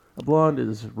A blonde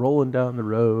is rolling down the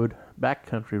road,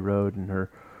 backcountry road, in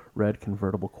her red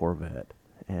convertible Corvette.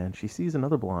 And she sees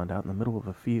another blonde out in the middle of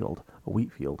a field, a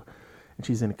wheat field. And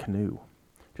she's in a canoe,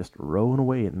 just rowing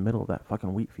away in the middle of that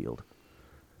fucking wheat field.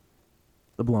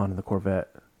 The blonde in the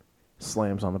Corvette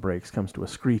slams on the brakes, comes to a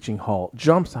screeching halt,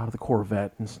 jumps out of the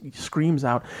Corvette, and screams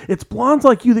out, "It's blondes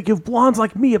like you that give blondes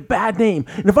like me a bad name,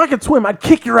 and if I could swim, I'd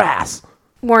kick your ass!"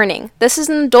 Warning, this is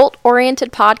an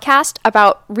adult-oriented podcast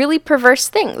about really perverse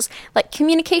things, like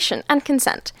communication and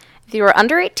consent. If you are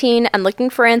under 18 and looking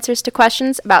for answers to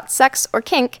questions about sex or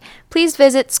kink, please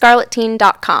visit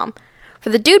scarletteen.com. For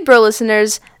the Dude Bro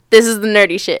listeners, this is the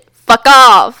nerdy shit. Fuck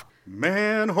off!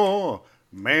 Man whore,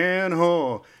 man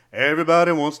whore.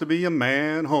 Everybody wants to be a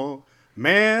man whore.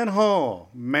 Man whore,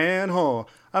 man whore.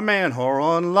 A man whore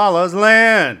on Lala's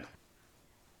land.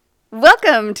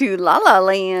 Welcome to La La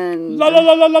Land. La la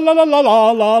la la la la la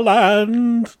la la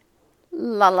land.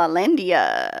 La La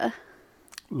Landia.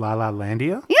 La La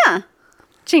Landia? Yeah.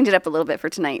 Change it up a little bit for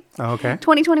tonight. Okay.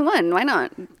 2021. Why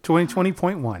not?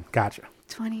 2020.1. Gotcha.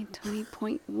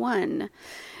 2020.1.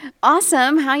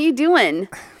 Awesome. How you doing?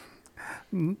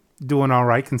 Doing all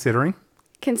right considering.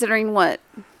 Considering what?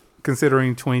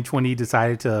 Considering 2020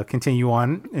 decided to continue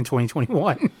on in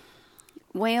 2021.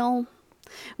 Well,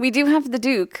 we do have the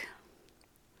Duke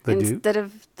The Duke? instead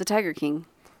of the Tiger King.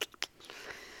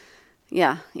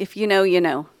 Yeah. If you know, you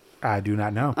know. I do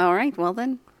not know. All right. Well,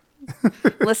 then.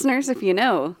 Listeners, if you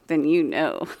know, then you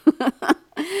know.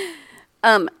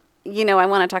 I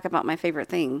want to talk about my favorite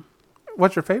thing.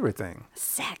 What's your favorite thing?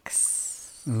 Sex.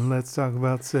 Let's talk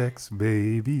about sex,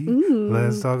 baby.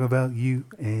 Let's talk about you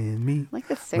and me. Like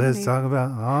the Let's serenade. talk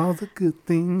about all the good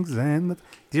things and the...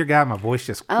 Dear God, my voice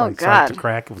just Oh, started God. to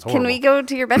crack. It was horrible. Can we go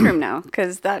to your bedroom now?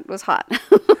 Because that was hot.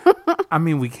 I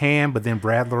mean, we can, but then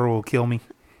Bradler will kill me.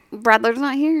 Bradler's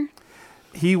not here.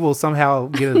 He will somehow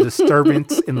get a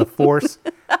disturbance in the force.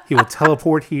 He will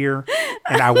teleport here,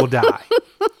 and I will die.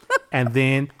 And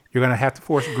then you're going to have to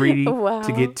force Greedy Wow.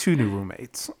 to get 2 new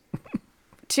roommates.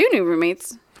 2 new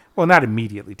roommates. Well, not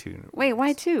immediately 2 new. Wait,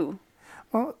 why 2?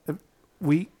 Well,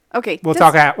 Okay. we'll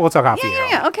talk off the air.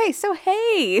 Yeah. Okay, so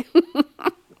hey.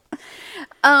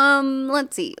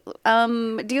 Let's see.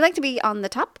 Do you like to be on the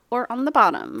top or on the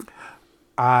bottom?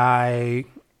 I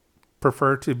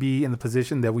prefer to be in the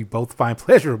position that we both find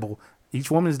pleasurable. Each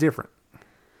woman is different.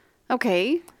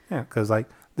 Okay. Yeah, because like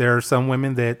there are some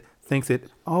women that think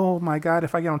that, oh my God,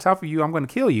 if I get on top of you, I'm going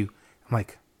to kill you. I'm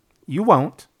like, you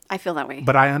won't. I feel that way.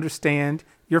 But I understand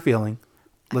your feeling.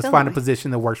 Let's feel find that a way.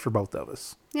 position that works for both of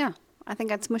us. Yeah, I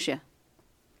think I'd smush you.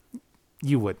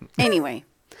 You wouldn't. Anyway.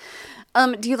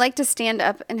 Do you like to stand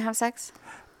up and have sex?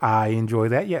 I enjoy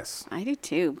that, yes. I do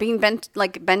too. Being bent,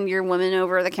 like bend your woman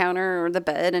over the counter or the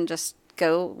bed and just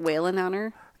go wailing on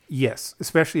her. Yes,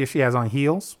 especially if she has on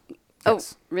heels. Yes.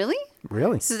 Oh, really?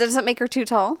 Really? So does that make her too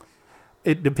tall?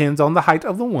 It depends on the height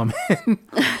of the woman.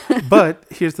 But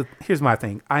here's my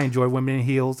thing. I enjoy women in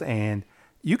heels, and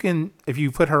you can, if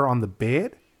you put her on the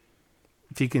bed,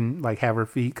 she can like have her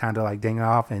feet kind of like dangling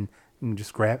off and you can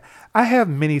just grab. I have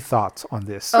many thoughts on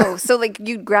this. Oh, so like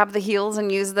you grab the heels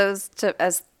and use those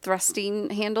as thrusting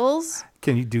handles?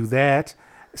 Can you do that?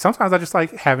 Sometimes I just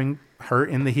like having her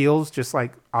in the heels, just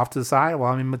like off to the side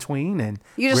while I'm in between, and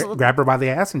You just grab her by the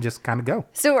ass and just kind of go.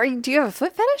 So do you have a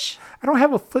foot fetish? I don't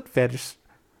have a foot fetish.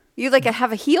 You like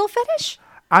have a heel fetish?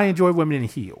 I enjoy women in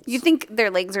heels. You think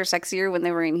their legs are sexier when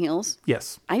they were in heels?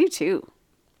 Yes. I do too.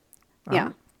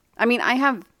 Yeah. I mean, I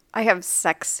have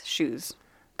sex shoes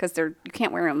because you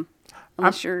can't wear them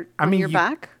unless you're on your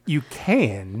back You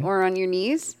can. or on your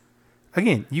knees.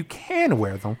 Again, you can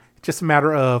wear them. It's just a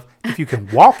matter of if you can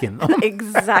walk in them.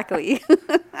 Exactly.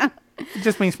 It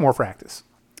just means more practice.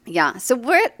 Yeah. So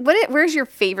where's your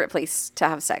favorite place to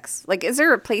have sex? Like, is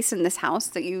there a place in this house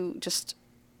that you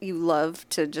love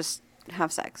to just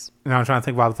have sex? Now I'm trying to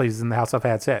think of all the places in the house I've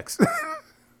had sex.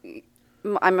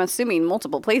 I'm assuming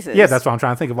multiple places. Yeah, that's what I'm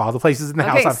trying to think of. All the places in the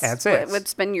house I've had sex.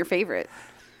 What's been your favorite?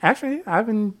 Actually,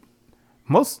 the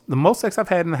most sex I've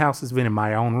had in the house has been in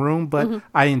my own room, but Mm-hmm.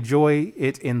 I enjoy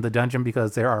it in the dungeon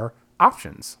because there are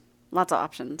options. Lots of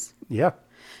options. Yeah,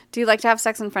 Do you like to have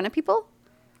sex in front of people?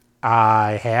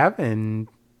 I have, and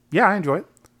yeah, I enjoy it.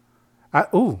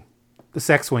 The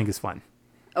sex swing is fun.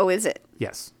 Oh, is it?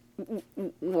 Yes.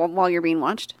 While you're being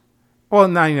watched? Well,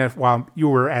 not even while you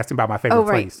were asking about my favorite Oh,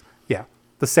 right. place. Yeah,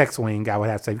 the sex swing I would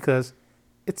have to say because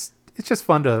it's just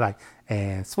fun to like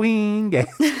and swing. And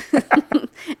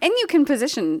And you can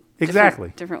position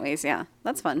Exactly. different ways. Yeah,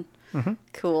 that's fun. Mm-hmm.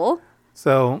 Cool.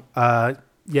 So,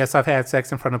 yes, I've had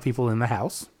sex in front of people in the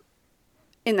house.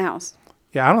 In the house.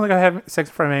 Yeah, I don't think I have sex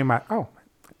in front of anybody. Oh,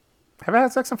 have I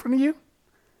had sex in front of you?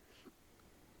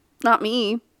 Not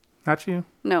me. Not you?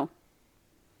 No.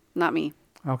 Not me.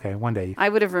 Okay, one day. I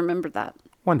would have remembered that.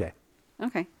 One day.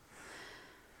 Okay.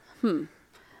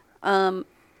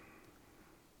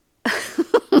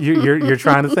 You're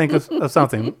trying to think of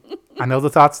something. I know the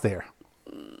thought's there.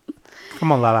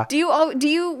 Come on, Lala. Do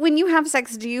you when you have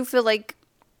sex, do you feel like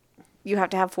you have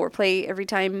to have foreplay every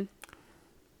time?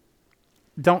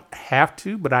 Don't have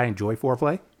to, but I enjoy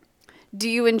foreplay. Do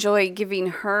you enjoy giving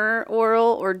her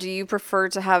oral, or do you prefer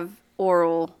to have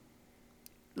oral,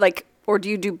 or do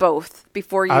you do both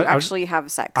before you actually have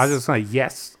sex? I was just saying,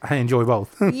 yes, I enjoy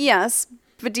both. Yes,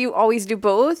 but do you always do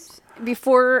both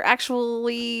before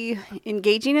actually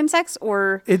engaging in sex,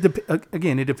 or?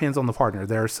 Again, it depends on the partner.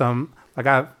 There are some, like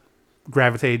I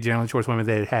gravitate generally towards women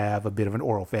that have a bit of an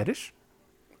oral fetish.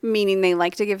 Meaning they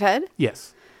like to give head?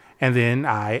 Yes. And then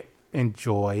I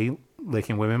enjoy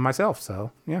licking women myself.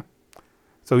 So, yeah.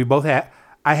 So we both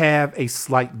I have a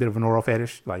slight bit of an oral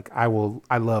fetish. Like I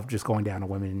love just going down to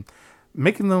women and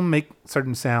making them make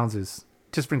certain sounds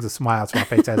just brings a smile to my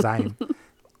face as I am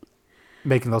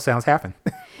making those sounds happen.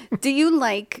 Do you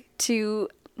like to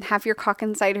have your cock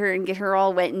inside her and get her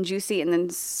all wet and juicy and then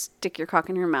stick your cock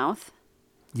in her mouth?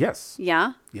 Yes.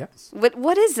 Yeah? Yes.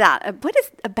 What is that? What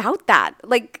is about that?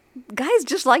 Like, guys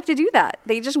just like to do that.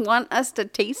 They just want us to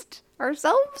taste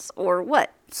ourselves, or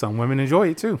what? Some women enjoy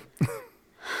it too.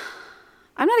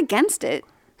 I'm not against it.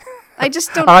 I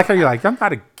just don't. I like how you're like, I'm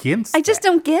not against I just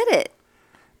don't get it.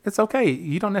 It's okay.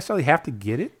 You don't necessarily have to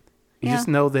get it. You Yeah. just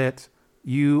know that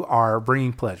you are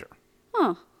bringing pleasure.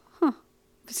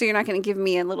 So you're not going to give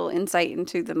me a little insight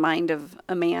into the mind of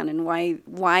a man and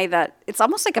why that? It's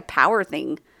almost like a power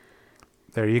thing.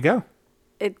 There you go.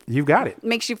 It You've got it.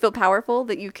 makes you feel powerful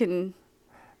that you can.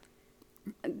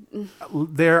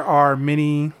 There are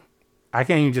many, I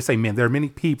can't even just say men, there are many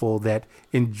people that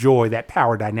enjoy that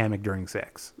power dynamic during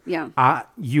sex. Yeah.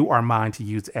 You are mine to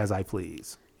use as I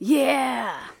please.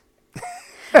 Yeah.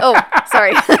 Oh,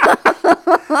 sorry.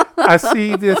 I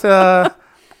see this,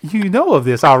 you know of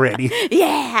this already.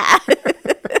 Yeah.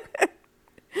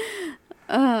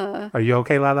 Are you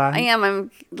okay, Lala? I am.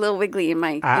 I'm a little wiggly in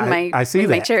my I see in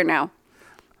my that. chair now.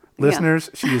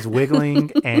 Listeners, she is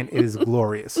wiggling and it is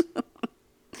glorious.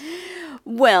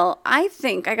 Well, I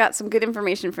think I got some good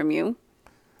information from you,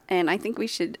 and I think we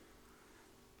should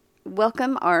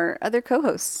welcome our other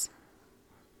co-hosts.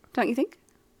 Don't you think?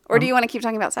 Or do you want to keep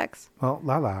talking about sex? Well,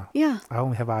 Lala. Yeah. I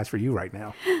only have eyes for you right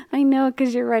now. I know,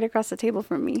 because you're right across the table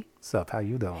from me. What's up? How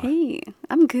you doing? Hey,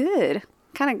 I'm good.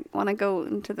 Kind of want to go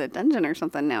into the dungeon or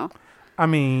something now. I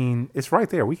mean, it's right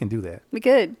there. We can do that. We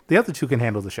could. The other two can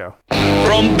handle the show.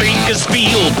 From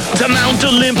Bakersfield to Mount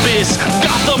Olympus,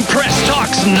 Gotham Press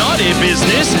talks naughty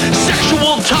business.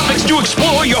 Sexual topics to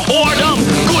explore your whoredom.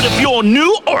 Good if you're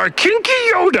new or a kinky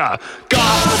Yoda.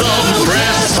 Gotham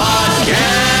Press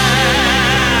Podcast.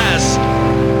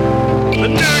 The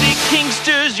dirty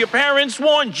kinksters your parents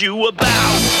warned you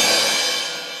about.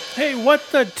 Hey, what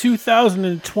the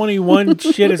 2021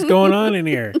 shit is going on in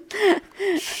here?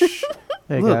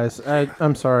 Hey guys,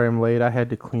 I'm sorry I'm late. I had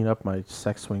to clean up my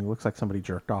sex swing. Looks like somebody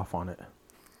jerked off on it.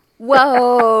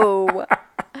 Whoa.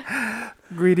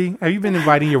 Greedy, have you been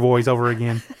inviting your boys over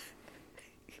again?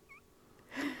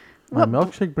 My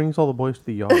milkshake brings all the boys to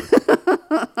the yard.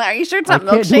 Are you sure it's I not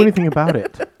can't do milkshake? anything about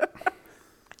it.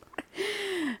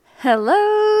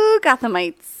 Hello,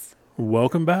 Gothamites.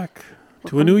 Welcome back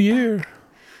to a new year.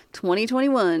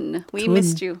 2021. We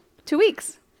missed you. 2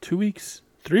 weeks. 2 weeks,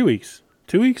 3 weeks,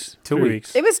 2 weeks, 2 3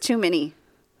 weeks. It was too many.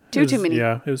 Too many.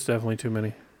 Yeah, it was definitely too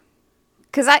many.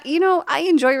 Because I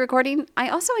enjoy recording. I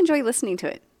also enjoy listening to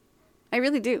it. I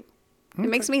really do. It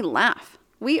makes me laugh.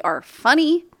 We are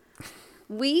funny.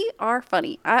 We are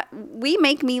funny. We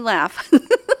make me laugh. We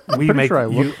Pretty make sure I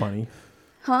you. look funny.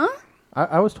 Huh?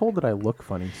 I was told that I look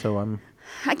funny, so I'm...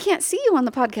 I can't see you on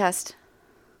the podcast.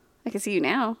 I can see you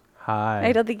now. Hi.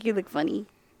 I don't think you look funny.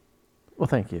 Well,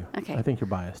 thank you. Okay. I think you're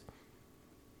biased.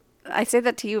 I say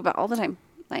that to you about all the time.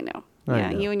 I know.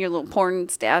 I know. You and your little porn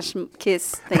stash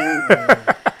kiss thing.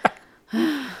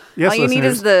 Yes, all you need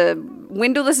listeners. is the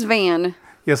windowless van.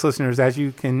 Yes, listeners, as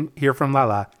you can hear from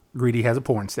Lala, Greedy has a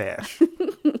porn stash.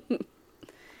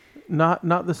 Not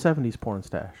the 70s porn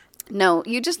stash. No,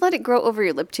 you just let it grow over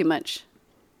your lip too much.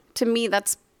 To me,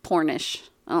 that's pornish.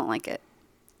 I don't like it.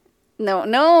 No,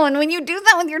 and when you do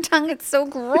that with your tongue, it's so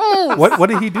gross. What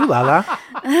did he do, Lala?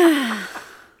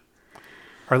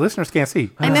 Our listeners can't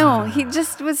see. I know. He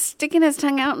just was sticking his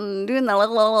tongue out and doing the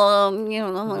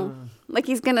like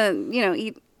he's gonna,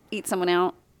 eat someone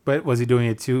out. But was he doing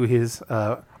it to his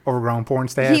overgrown porn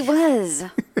stash?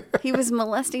 He was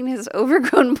molesting his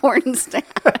overgrown porn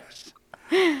stash.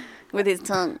 with his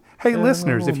tongue. Hey,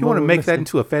 listeners, if you want to make that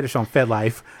into a fetish on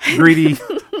FedLife, Greedy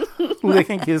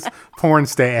licking his porn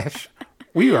stash,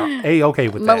 we are A-okay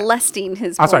with that. Molesting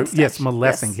his I'm porn sorry, yes, stash.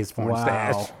 molesting Yes. his porn Wow.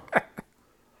 stash.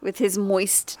 With his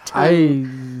moist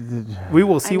tongue. We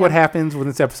will see know. what happens when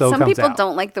this episode Some comes people out.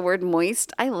 don't like the word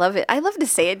moist. I love it. I love to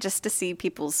say it just to see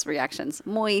people's reactions.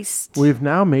 Moist. We've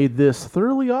now made this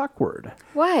thoroughly awkward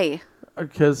Why?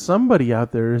 because somebody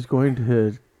out there is going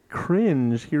to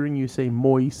cringe hearing you say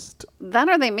moist. That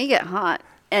or they may get hot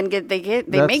and they may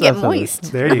That's get other.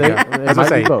 moist. There you They- go. it As I might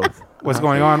say, be both. what's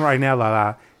going on right now,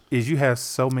 Lala, is you have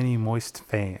so many moist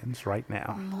fans right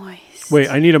now. Moist. Wait,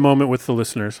 I need a moment with the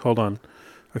listeners. Hold on.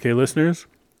 Okay, listeners.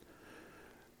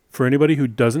 For anybody who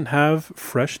doesn't have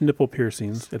fresh nipple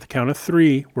piercings, at the count of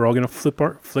 3, we're all going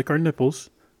to flick our nipples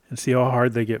and see how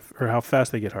hard they get or how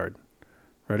fast they get hard.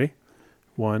 Ready?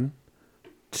 1,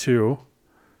 2,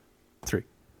 3.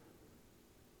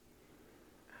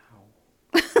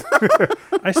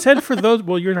 I said for those.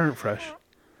 Well, yours aren't fresh.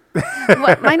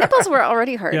 What? My nipples were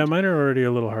already hard. Yeah, mine are already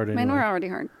a little hard anyway. Mine were already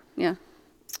hard. Yeah.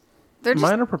 They're just,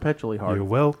 Mine are perpetually hard. You're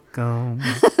welcome.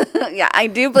 yeah, I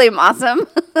do blame Awesome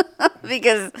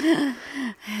because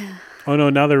Oh no,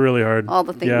 now they're really hard. All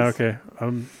the Yeah, things. okay.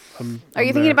 I'm are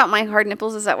you thinking about my hard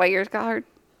nipples? Is that why yours got hard?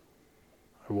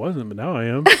 I wasn't, but now I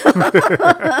am.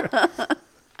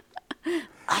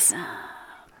 Awesome.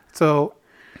 So,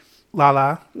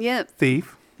 Lala, Yep.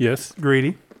 Thief, Yes.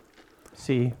 Greedy,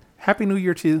 See, Happy New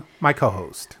Year to my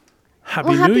co-host. Happy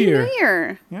Well, New Happy Year. New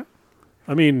Year. Yeah.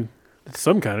 I mean, it's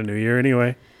some kind of New Year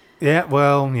anyway. Yeah,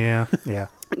 well, yeah.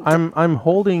 I'm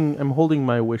holding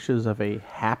my wishes of a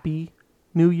happy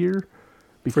New Year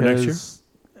because For next year?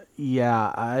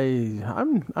 Yeah,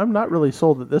 I'm not really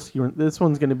sold that this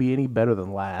one's going to be any better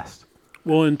than last.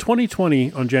 Well, in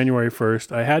 2020, on January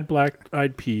 1st, I had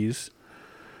black-eyed peas.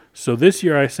 So this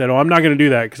year I said, I'm not going to do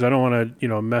that because I don't want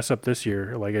to, mess up this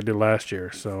year like I did last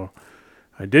year. So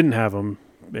I didn't have them,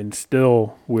 and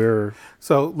still we're...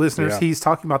 So, listeners, Yeah. he's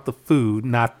talking about the food,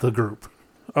 not the group.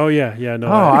 Oh, yeah, no.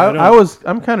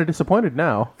 I'm kind of disappointed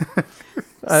now.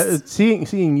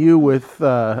 Seeing you with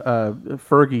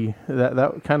Fergie,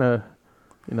 that kind of,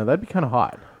 that'd be kind of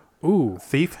hot. Ooh,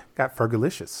 Thief got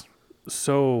Fergalicious.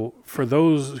 so for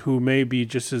those who may be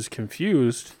just as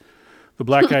confused, the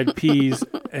black-eyed peas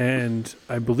and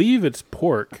I believe it's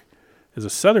pork is a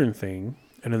southern thing,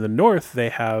 and in the north they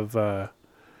have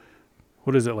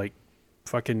what is it, like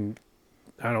fucking,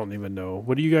 I don't even know.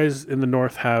 What do you guys in the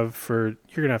north have for?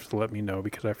 You're gonna have to let me know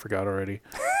because I forgot already.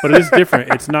 But it is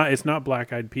different. It's not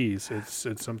black-eyed peas. It's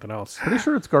something else. Pretty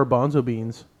sure it's garbanzo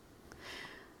beans.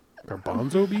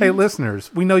 Garbanzo beans. Hey,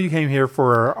 listeners, we know you came here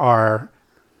for our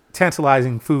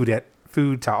tantalizing food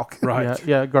talk. Right.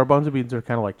 Yeah, garbanzo beans are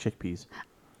kind of like chickpeas.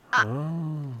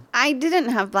 I didn't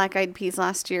have black-eyed peas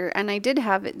last year, and I did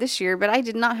have it this year, but I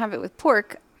did not have it with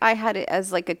pork. I had it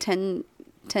as like a 10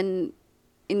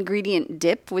 ingredient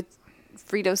dip with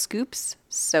Frito scoops.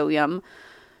 So yum.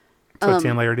 So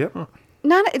 10-layer dip.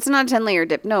 It's not a 10-layer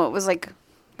dip. No, it was like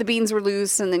the beans were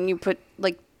loose, and then you put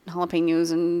like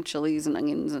jalapenos and chilies and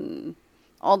onions and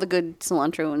all the good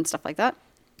cilantro and stuff like that.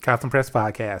 Gotham Press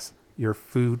Podcast, your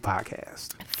food podcast.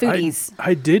 Foodies.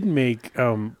 I did make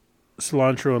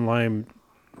cilantro and lime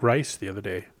rice the other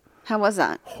day. How was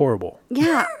that? Horrible.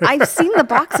 Yeah, I've seen the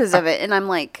boxes of it, and I'm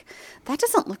like, that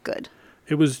doesn't look good.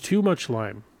 It was too much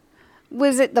lime.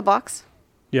 Was it the box?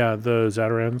 Yeah, the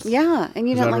Zatarans. Yeah, and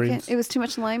you didn't like Zatarines. it? It was too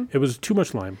much lime? It was too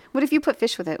much lime. What if you put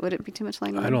fish with it? Would it be too much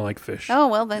lime? I don't like fish. Oh,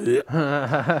 well then.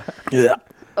 Yeah.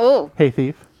 Oh, Hey,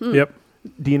 Thief, Yep.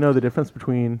 do you know the difference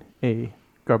between a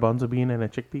garbanzo bean and a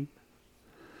chickpea?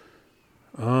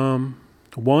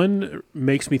 One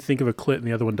makes me think of a clit and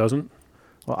the other one doesn't.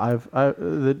 Well,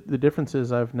 the difference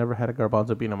is I've never had a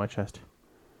garbanzo bean on my chest.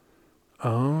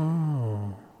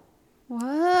 Oh.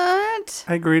 what?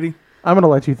 Hey, Greedy. I'm gonna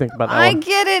let you think about that I one.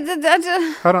 get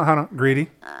it. Hold on. Greedy.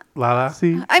 Lala.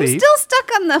 See, I'm Thief. still stuck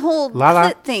on the whole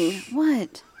Lala. clit thing.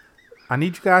 What? I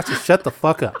need you guys to shut the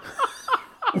fuck up.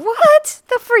 What?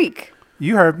 The freak?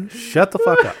 You heard me. Shut the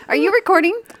fuck up. Are you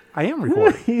recording? I am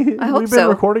recording. I hope We've been so.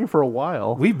 recording for a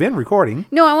while. We've been recording.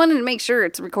 No, I wanted to make sure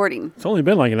it's recording. It's only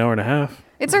been like an hour and a half.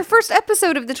 It's our first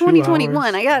episode of the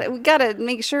 2021. hours. We gotta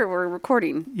make sure we're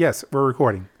recording. Yes, we're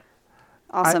recording.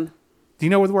 Awesome. Do you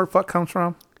know where the word fuck comes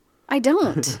from? I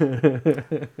don't. Is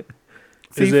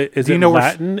Thief, it do you it know where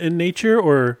Latin in nature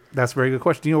or That's a very good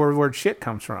question. Do you know where the word shit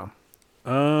comes from?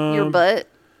 Your butt.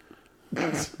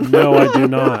 no? I do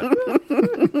not.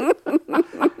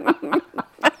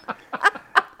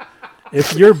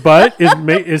 If your butt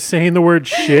is saying the word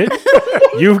shit,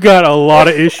 you've got a lot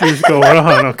of issues going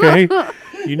on. Okay.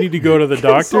 You need to go to the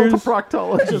Consult doctors. a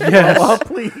proctologist. Yes. Lala,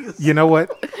 please. You know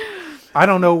what? I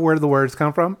don't know where the words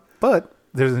come from, but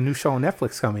there's a new show on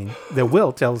Netflix coming that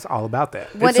will tell us all about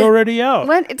that. What It's is- already out.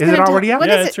 What? It's Is it gonna already out? What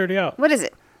Yeah, is it's already out. What is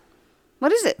it?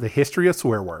 What is it? The history of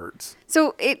swear words.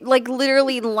 So it like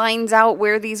literally lines out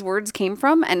where these words came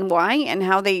from and why and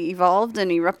how they evolved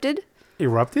and erupted.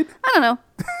 Erupted? I don't know.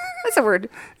 That's a word.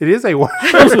 It is a word.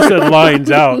 I also said lines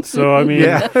out. So, I mean,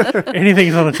 Yeah.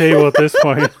 anything's on the table at this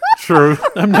point. True.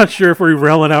 I'm not sure if we're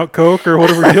railing out Coke or what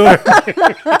are we doing.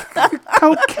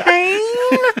 Cocaine.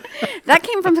 That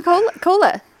came from the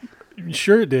cola.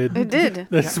 Sure it did. It did.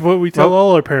 That's what we tell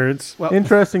all our parents.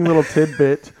 Interesting little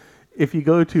tidbit. If you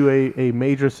go to a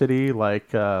major city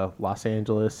like Los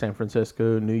Angeles, San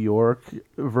Francisco, New York,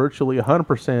 virtually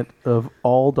 100% of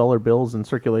all dollar bills in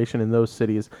circulation in those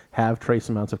cities have trace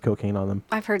amounts of cocaine on them.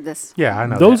 I've heard this. Yeah, I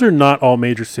know. Those are not all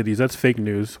major cities. That's fake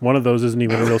news. One of those isn't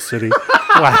even a real city.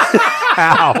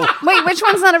 Wow. Wait, which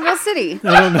one's not a real city?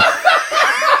 I don't know.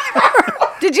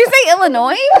 Did you say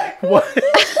Illinois?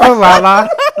 Oh, Lala.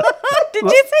 Did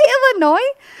you say Illinois?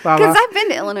 Lala. Because I've been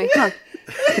to Illinois. Huh.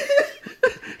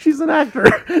 She's an actor.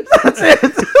 That's it.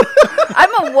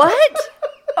 I'm a what?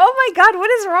 Oh my God,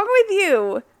 what is wrong with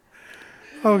you?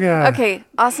 Oh, God. Okay,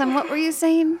 awesome. What were you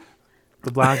saying?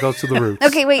 The blind goes to the roots.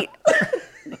 Okay, wait.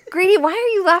 Greedy, why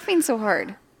are you laughing so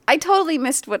hard? I totally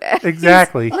missed what.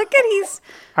 Exactly. Look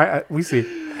at We see.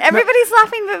 everybody's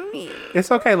laughing but me.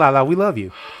 It's okay, Lala. We love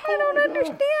you. I don't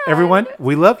understand. Everyone,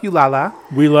 we love you, Lala.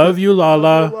 We love you,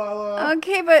 Lala.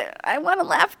 Okay, but I want to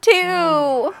laugh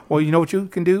too. Well, you know what you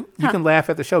can do? You can laugh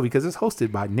at the show because it's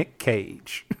hosted by Nick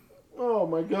Cage. Oh,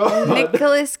 my God.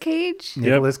 Nicolas Cage.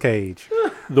 Nicolas Cage.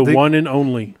 The one and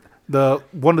only.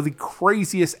 One of the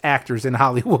craziest actors in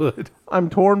Hollywood. I'm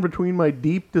torn between my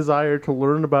deep desire to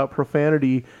learn about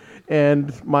profanity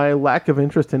and my lack of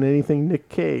interest in anything Nick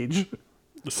Cage.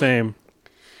 The same.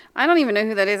 I don't even know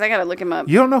who that is. I gotta look him up.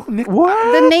 You don't know who Nick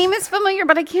What? The name is familiar,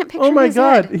 but I can't picture. Oh my his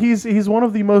God, head. he's one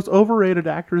of the most overrated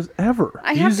actors ever.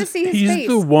 I have to see his he's face.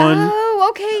 the one- Oh,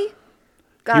 okay.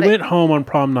 Got He it. went home on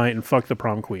prom night and fucked the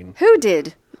prom queen. Who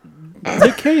did?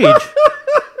 Nick Cage.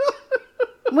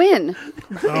 When?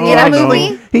 Oh, In I a know.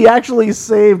 movie? He actually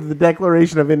saved the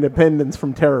Declaration of Independence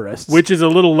from terrorists. Which is a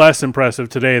little less impressive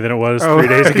today than it was 3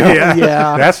 days ago. Yeah,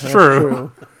 yeah, that's true.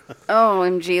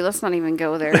 OMG, let's not even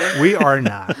go there. We are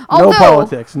not. No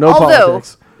politics. No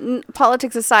politics.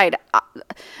 Politics aside,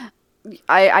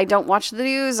 I don't watch the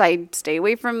news. I stay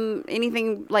away from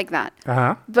anything like that.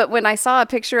 Uh-huh. But when I saw a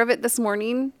picture of it this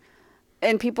morning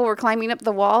and people were climbing up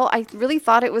the wall, I really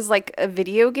thought it was like a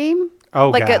video game. Oh,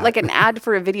 like God. like an ad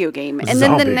for a video game. And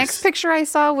then the Zombies. next picture I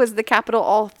saw was the Capitol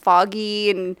all foggy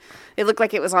and it looked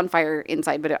like it was on fire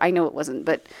inside, but I know it wasn't.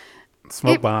 But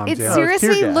Smoke it, bombs, it yeah. seriously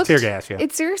tear gas. looked Tear gas, yeah.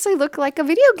 It seriously looked like a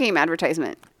video game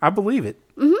advertisement. I believe it.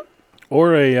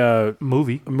 Or a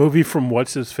Movie. movie from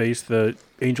what's his face, the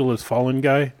Angel Has Fallen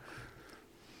guy.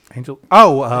 Angel.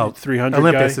 Oh, 300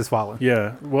 Olympus guy. is fallen.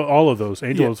 Yeah, well, all of those.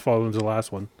 Angel Yeah. Has Fallen is the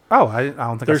last one. Oh, I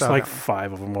don't think There's I saw like that.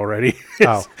 5 of them already.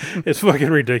 Oh. It's fucking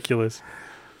ridiculous.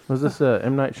 Was this a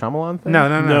M. Night Shyamalan thing? No.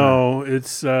 No,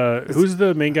 it's who's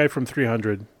the main guy from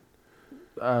 300?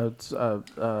 It's, Starts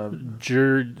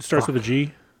with a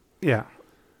G. Yeah.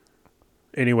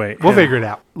 Anyway, We'll him. figure it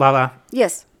out. Lala,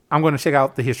 Yes. I'm going to check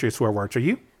out the history of swear words. Are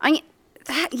you?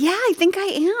 I think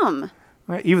I am.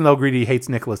 Right, even though Greedy hates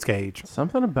Nicolas Cage.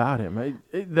 something about him.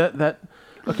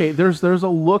 Okay, there's a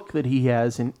look that he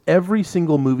has in every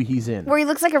single movie he's in. Where he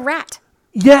looks like a rat.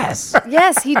 Yes.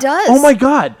 Yes, he does. Oh my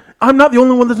God, I'm not the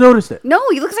only one that's noticed it. No,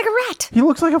 he looks like a rat. He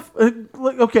looks like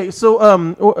okay. So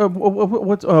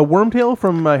what's Wormtail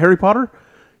from Harry Potter?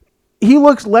 He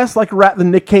looks less like a rat than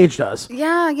Nick Cage does,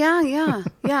 Yeah.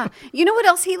 You know what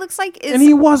else he looks like and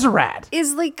he was a rat.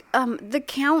 is like the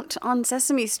Count on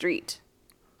Sesame Street.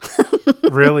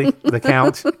 Really? The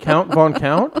Count? Count Von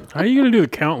Count. How are you gonna do the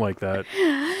count like that?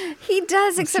 He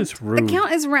does, except just the rude.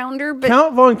 Count is rounder, but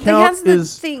Count Von he Count has the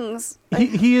is things.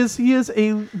 he is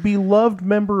a beloved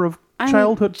member of I'm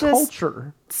childhood just-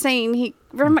 culture. Saying he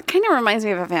kind of reminds me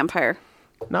of a vampire,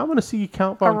 Now I'm going to see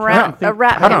Count a Von rat, Count. and think, a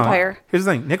rat Hold on. vampire. Here's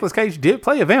the thing. Nicolas Cage did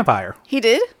play a vampire. He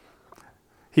did.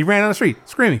 He ran on the street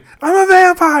screaming, I'm a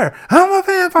vampire! I'm a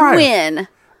vampire! When?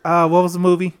 What was the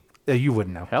movie? You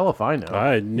wouldn't know. Hell if I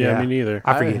know. Me neither.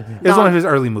 I forget. It was one of his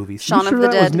early movies. Shaun You of sure the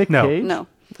that was Dead. Nick No. Cage? No.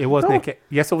 It was Nick Cage.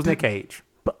 Yes, it was Nick Cage.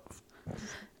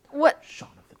 What?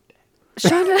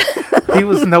 Shaun of He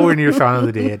was nowhere near Shaun of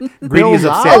the Dead. Bill Greedy is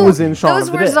Nye upset. was in Shaun Those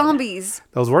of the were Dead. zombies.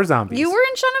 Those were zombies. You were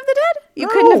in Shaun of the Dead? You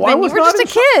No, couldn't have I been. You was were not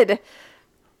just a in kid.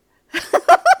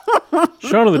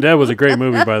 Shaun of the Dead was a great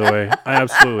movie, by the way. I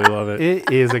absolutely love it.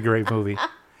 It is a great movie.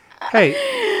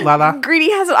 Hey, Lala.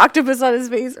 Greedy has an octopus on his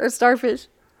face, or starfish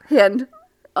hand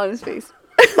on his face.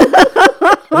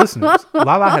 Listeners,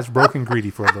 Lala has broken Greedy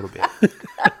for a little bit.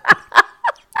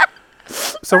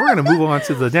 So we're going to move on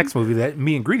to the next movie that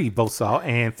me and Greedy both saw.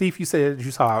 And Thief, you said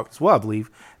you saw as well, I believe.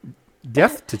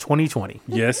 Death to 2020.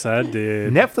 Yes, I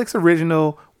did. Netflix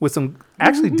original with some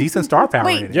actually decent star power in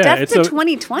Wait, it. Yeah, Death it's to a-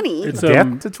 2020? It's Death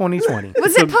a to 2020.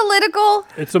 Was it political?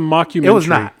 it's a mockumentary. It was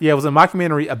not. Yeah, it was a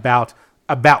mockumentary about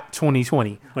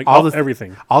 2020. Like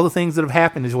everything. All the things that have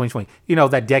happened in 2020. You know,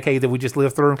 that decade that we just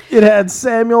lived through. It had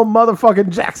Samuel motherfucking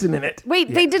Jackson in it.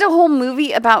 Wait, they did a whole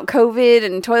movie about COVID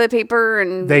and toilet paper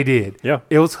and... They did. Yeah.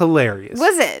 It was hilarious.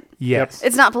 Was it? Yes.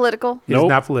 It's not political? It's Nope.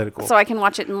 not political. So I can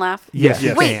watch it and laugh? yes,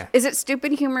 Yes. you Wait, can. is it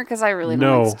stupid humor? Because I really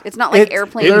No. don't like... It's not like It-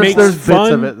 Airplane. it makes- There's bits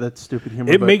fun. of it that's stupid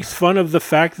humor. It but makes fun of the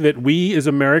fact that we as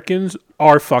Americans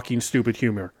are fucking stupid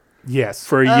humor Yes.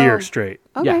 for a year straight.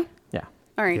 Okay. Yeah.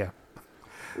 All right. Yeah.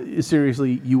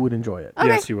 Seriously, you would enjoy it. Okay.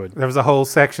 Yes, you would. There was a whole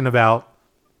section about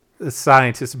the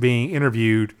scientists being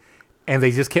interviewed, and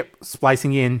they just kept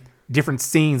splicing in different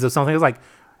scenes of something. It was like,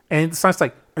 and the scientist's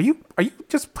like, "Are you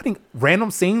just putting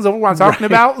random scenes over what I'm talking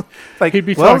about?" Like He'd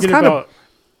be well, it's talking kind of- about.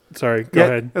 Sorry, go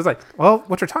ahead. It was like, well,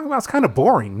 what you're talking about is kind of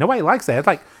boring. Nobody likes that. It's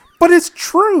like, but it's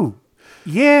true.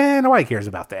 Yeah, nobody cares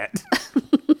about that.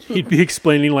 He'd be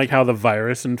explaining like how the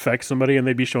virus infects somebody, and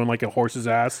they'd be showing like a horse's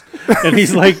ass, and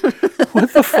he's like,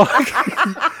 "What the fuck?"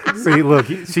 See, look,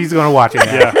 she's gonna watch it.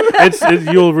 Now.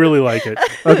 Yeah, you'll really like it.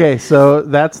 Okay, so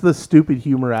that's the stupid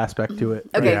humor aspect to it.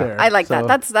 Okay, right there. I like So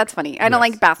that. That's funny. I don't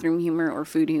Yes. like bathroom humor or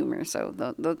food humor, so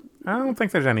the I don't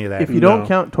think there's any of that. if you don't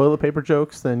count toilet paper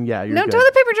jokes, then yeah, you're no good.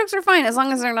 toilet paper jokes are fine as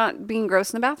long as they're not being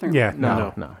gross in the bathroom. Yeah, No,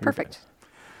 no. no. you're Perfect.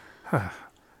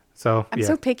 So I'm yeah.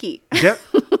 so picky. Yep.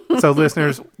 So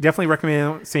listeners, definitely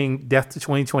recommend seeing Death to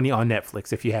 2020 on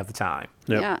Netflix if you have the time.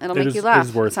 Yep. Yeah, it'll It make is- you it laugh.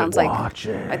 is worth Sounds it. like Watch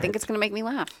it. I think it's gonna make me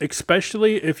laugh.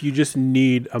 Especially if you just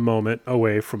need a moment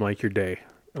away from like your day.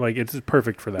 Like it's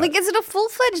perfect for that. Like, is it a full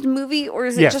fledged movie or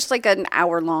is it Yes. just like an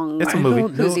hour long? It's a I movie.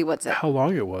 don't know Who's he? What's it? How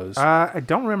long it was? I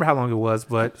don't remember how long it was,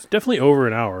 but It's definitely over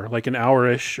an hour, like an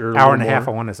hour-ish or hour and a little half, I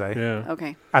more. want to say. Yeah,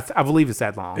 Okay. I believe it's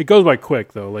that long. it goes by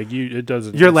quick though. Like it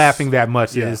doesn't. You're it's- laughing that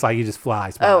much, yeah. it's like it just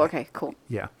flies by. Oh, okay. Cool.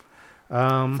 Yeah.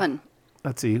 Fun.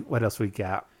 Let's see what else we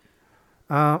got.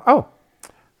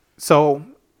 So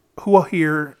who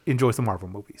here enjoys the Marvel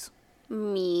movies?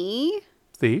 Me.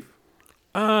 Steve?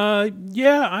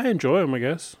 Yeah, I enjoy them. I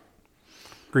guess.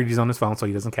 Greedy's on his phone, so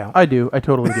he doesn't count. I do. I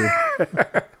totally do.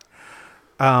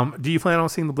 Do you plan on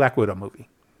seeing the Black Widow movie?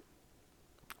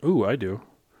 Ooh, I do.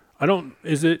 I don't.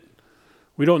 Is it?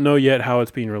 We don't know yet how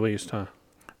it's being released,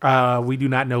 huh? We do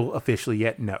not know officially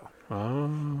yet. No.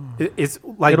 It's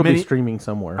like It'll many. be streaming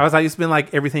somewhere. I was like, it's been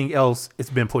like everything else. It's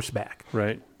been pushed back.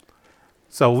 Right.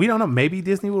 So we don't know. Maybe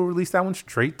Disney will release that one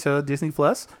straight to Disney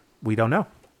Plus. We don't know.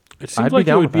 It seems I'd be like it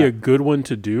down would with be a that. good one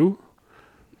to do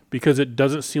because it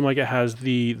doesn't seem like it has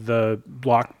the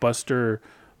blockbuster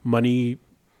money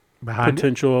Behind it.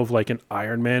 potential of like an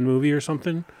Iron Man movie or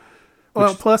something.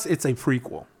 Well, plus it's a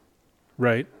prequel.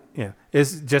 Right. Yeah,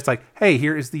 it's just like, hey,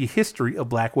 here is the history of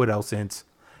Black Widow since,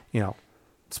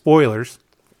 spoilers.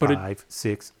 But But 5,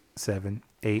 6, 7,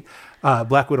 8.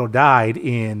 Black Widow died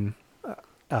in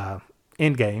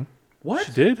Endgame. What?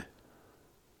 She did?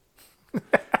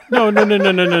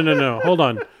 No. Hold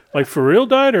on. Like for real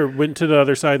died or went to the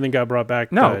other side and then got brought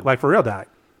back? No, died? like for real died.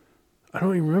 I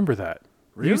don't even remember that.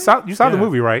 You saw the Yeah.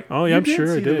 movie, right? Oh yeah, I'm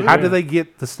sure I did. How yeah. did they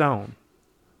get the stone?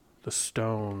 The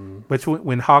stone. Which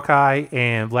when Hawkeye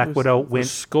and Black Widow The went,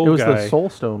 skull it was guy. the Soul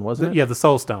Stone, wasn't it? yeah, the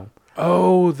Soul Stone.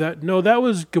 Oh, that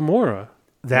was Gamora.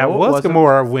 That No, it was wasn't.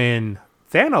 Gamora when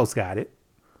Thanos got it.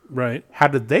 Right. How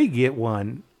did they get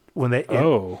one when they?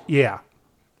 Oh. Yeah,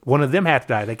 one of them had to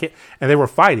die. They can't, and they were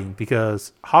fighting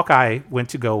because Hawkeye went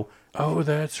to go. Oh,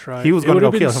 that's right. He was It gonna would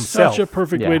have go been kill himself. Such a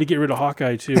perfect Yeah. way to get rid of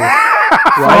Hawkeye too.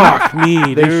 Fuck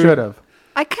me, They dude. should have.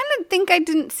 I kind of think I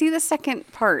didn't see the second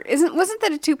part. Wasn't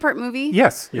that a 2-part movie?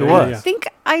 Yes, Yeah, it yeah, was. yeah. I think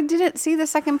I didn't see the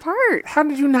second part. How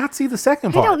did you not see the second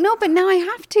I part? don't know, but now I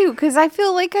have to because I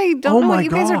feel like I don't Oh know my what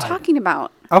you guys are God. talking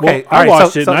about. Okay, Well, I all right,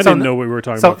 watched it and I didn't know what we were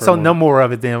talking about for a So no moment. more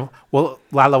of it then. Well,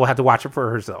 Lila will have to watch it for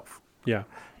herself. Yeah.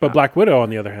 But Black Widow, on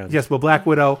the other hand. Yes, but Black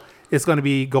Widow is going to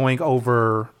be going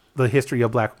over the history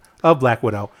of Black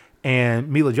Widow, and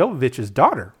Mila Jovovich's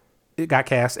daughter. It got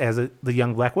cast as the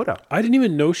young Black Widow. I didn't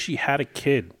even know she had a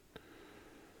kid.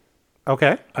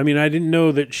 Okay, I mean, I didn't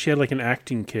know that she had like an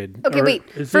acting kid. Okay, Or wait.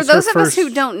 is For this her those of us first- who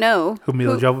don't know, who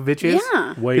Mila Jovovich is?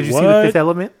 Yeah. Wait, Did you what? see the Fifth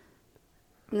Element?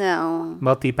 No.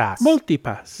 Multipass.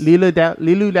 Multipass.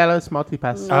 Lilu Dallas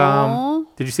Multipass. No.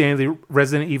 Did you see any of the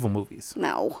Resident Evil movies?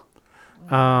 No.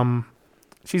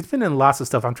 She's been in lots of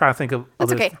stuff. I'm trying to think of.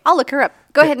 That's other- okay. I'll look her up.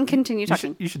 Go ahead and continue You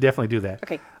talking. should definitely do that.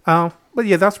 Okay. But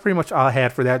yeah, that's pretty much all I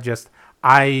had for that. Just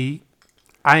I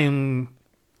am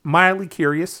mildly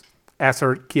curious as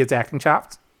her kids' acting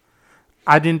chops.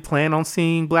 I didn't plan on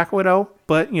seeing Black Widow,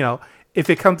 but if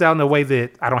it comes out in a way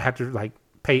that I don't have to like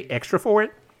pay extra for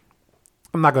it,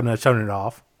 I'm not going to turn it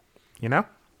off.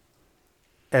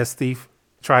 As Steve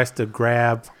tries to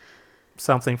grab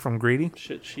something from Greedy.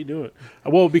 Shit, she do it.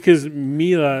 Well, because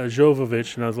Mila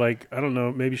Jovovich, and I was like, I don't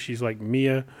know, maybe she's like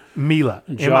Mila Mila.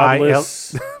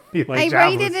 Jobless. M-I-L- I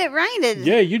rated it right.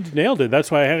 Yeah, you nailed it. That's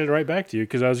why I handed it right back to you,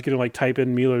 because I was going to like type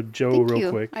in Mila Jo Thank real you.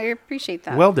 quick. I appreciate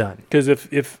that. Well done. Because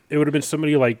if it would have been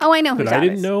somebody like Oh, I know who that I that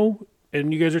didn't is. know,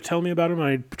 and you guys are telling me about them, and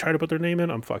I try to put their name in,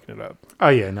 I'm fucking it up. Oh,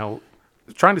 yeah, no.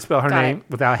 Trying to spell her Got name it.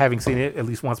 without having seen it at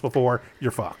least once before,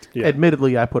 you're fucked. Yeah.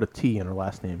 Admittedly, I put a T in her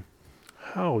last name,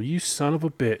 Oh, you son of a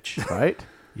bitch. right?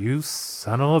 You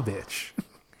son of a bitch.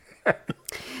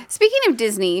 Speaking of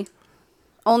Disney,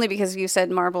 only because you said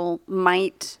Marvel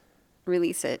might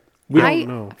release it. We I don't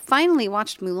know. finally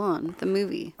watched Mulan, the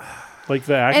movie. Like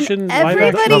the action And live action?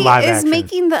 everybody The live is action.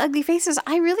 making the ugly faces.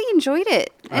 I really enjoyed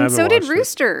it. And haven't so did watched it.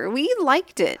 Rooster. We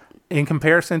liked it. In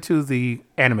comparison to the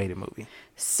animated movie.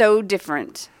 So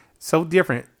different. So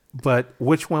different, but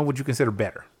which one would you consider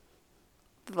better?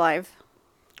 Live.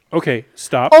 Okay,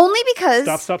 stop. Only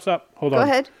because. Stop. Hold Go on.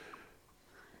 ahead.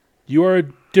 You are a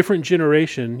different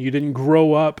generation. You didn't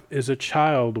grow up as a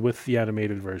child with the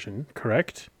animated version,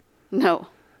 correct? No.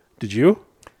 Did you?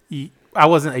 I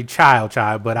wasn't a child,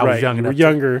 but I was young you were enough.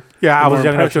 younger. Yeah, I more was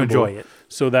young enough to impressionable. enjoy it.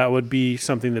 So that would be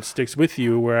something that sticks with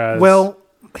you, whereas... Well,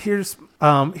 here's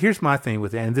my thing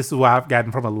with it, and this is why I've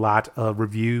gotten from a lot of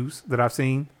reviews that I've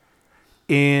seen.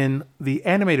 In the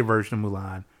animated version of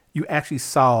Mulan, you actually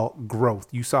saw growth.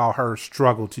 You saw her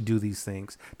struggle to do these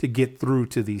things, to get through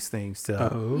to these things.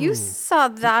 You saw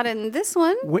that in this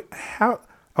one.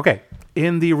 Okay,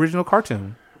 in the original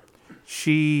cartoon,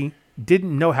 she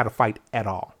didn't know how to fight at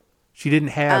all. She didn't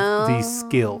have these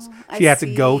skills. She had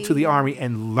to go to the see. army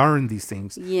and learn these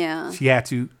things. Yeah. She had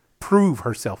to prove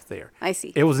herself there. I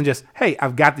see. It wasn't just, hey,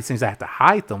 I've got these things, I have to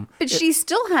hide them. But she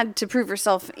still had to prove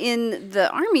herself in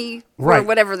the army, or Right.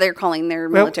 whatever they're calling their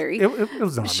Well, military. it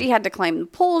was the army. She had to climb the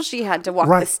pole. She had to walk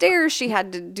the Right. stairs. She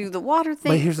had to do the water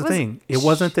thing. But here's the thing: it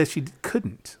wasn't that she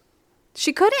couldn't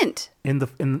She couldn't. in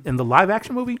the live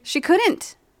action movie, She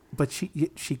couldn't. but she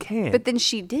can. But then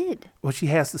she did. well, she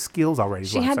has the skills already.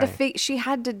 is She what had I'm to saying. She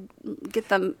had to get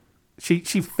them. She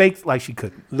faked like she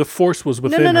couldn't. The force was No,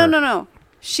 within her. no.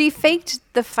 She faked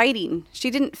the fighting.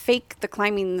 She didn't fake the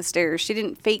climbing the stairs. She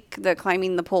didn't fake the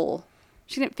climbing the pole.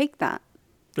 She didn't fake that.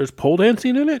 There's pole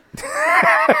dancing in it?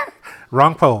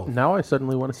 Wrong pole. Now I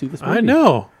suddenly want to see this movie. I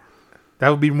know. That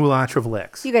would be Mulan Triple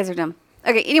X. You guys are dumb.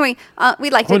 Okay. Anyway,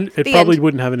 we liked it. It The probably end.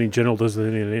 wouldn't have any genitals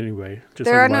in it anyway. Just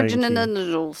There like are no Lion King.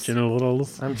 genitals.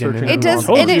 Genitals. I'm Gender- searching. It It on does,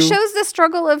 Told and it you. shows the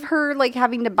struggle of her like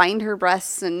having to bind her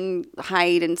breasts and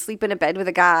hide and sleep in a bed with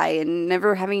a guy and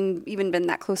never having even been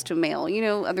that close to a male,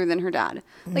 other than her dad.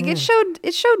 Like it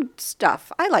showed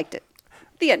stuff. I liked it.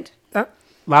 The end.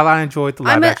 Lala enjoyed the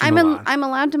live action Mulan. I'm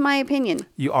allowed to my opinion.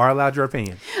 You are allowed your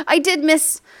opinion. I did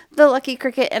miss the lucky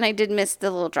cricket and I did miss the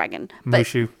little dragon, but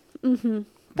Mushu.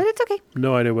 but it's okay.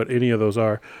 No idea what any of those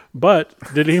are. But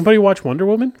did anybody watch Wonder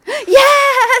Woman?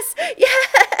 Yes,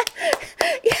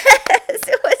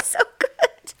 it was so good.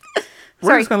 We're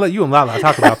Sorry. just gonna let you and Lala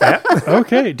talk about that.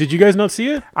 Okay. Did you guys not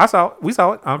see it? We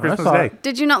saw it on Christmas saw Day. it.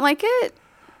 Did you not like it?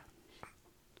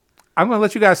 I'm gonna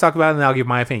let you guys talk about it, and then I'll give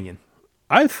my opinion.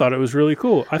 I thought it was really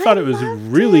cool. I thought it was loved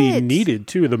really it. needed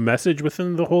too. The message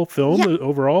within the whole film Yeah.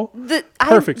 overall.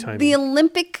 Perfect timing. The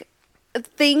Olympic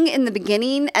thing in the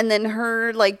beginning, and then her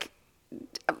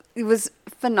it was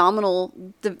phenomenal.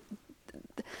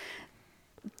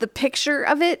 The picture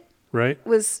of it Right?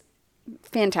 was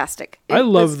fantastic. I It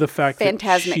love was the fact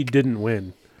phantasmic. that she didn't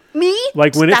win. Me?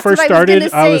 Like when it That's first what started,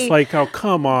 gonna I was say. like, "Oh,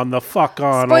 come on, the fuck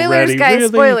on spoilers, already!" guys, Really?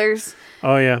 spoilers.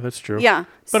 Oh yeah, that's true. Yeah,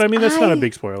 but I mean that's not a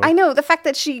big spoiler. I know the fact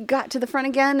that she got to the front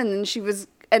again, and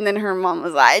then her mom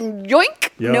was like, "Yoink!"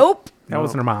 Yep. Nope. That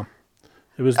wasn't her mom.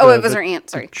 It was. Oh, it was her aunt.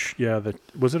 Sorry. Yeah,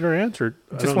 was it her aunt or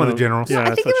I Just don't one of know. the generals. Yeah,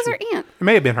 I think it was thought her aunt. It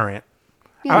may have been her aunt.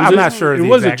 Yeah, I'm not sure. It the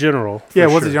was a exact- general. Yeah, it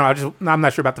for was a sure. general. I'm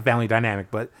not sure about the family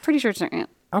dynamic, but Pretty sure it's her aunt.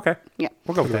 okay. Yeah.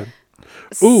 We'll go with that.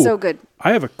 Ooh, So good.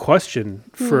 I have a question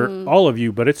for all of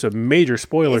you, but it's a major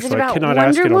spoiler, Is it so I about cannot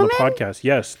ask Wonder it on the Woman? podcast.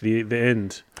 Yes, the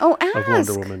end Oh, of ask.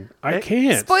 Wonder Woman. I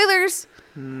can't. Spoilers.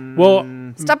 Well,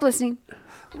 Stop listening.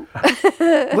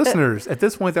 Listeners, at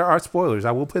this point, there are spoilers.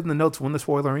 I will put in the notes when the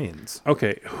spoiler ends.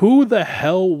 okay. Who the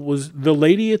hell was the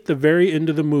lady at the very end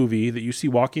of the movie that you see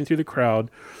walking through the crowd?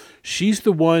 she's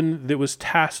the one that was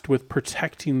tasked with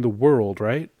protecting the world,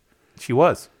 right? She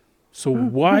was. So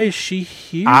why is she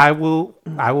here? I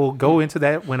will go into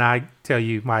that when I tell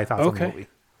you my thoughts on the movie.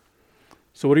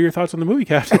 So what are your thoughts on the movie,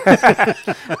 Captain?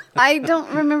 I don't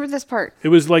remember this part. It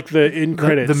was like the end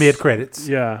credits. The mid credits.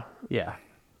 Yeah. Yeah.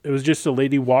 It was just a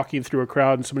lady walking through a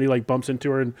crowd and somebody like bumps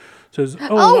into her and says,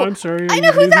 "Oh, I'm sorry. I are know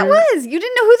you who new that here?" was. You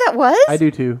didn't know who that was? I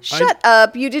do too. Shut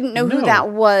up. You didn't know who No. that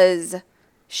was.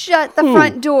 Shut the Who?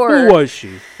 front door. Who was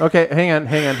she? Okay, hang on.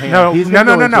 No, He's no.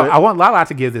 gonna go into it. I want Lala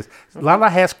to give this. Lala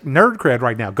has nerd cred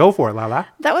right now. Go for it, Lala.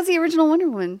 That was the original Wonder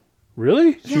Woman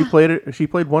Really? She played it. She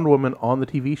played Wonder Woman on the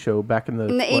TV show back in the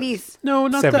in the what? 80s. No,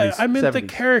 not 70s. that. I meant the 70s.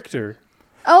 character.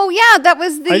 Oh, yeah. That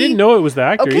was the. I didn't know it was the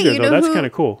actor Okay, either, you though. know That's who- kind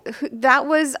of cool. That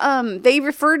was. They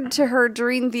referred to her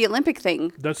during the Olympic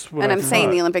thing. That's what And I I'm saying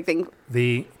thought. the Olympic thing.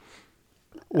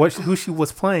 Who she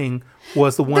was playing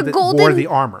was the one The that wore golden. the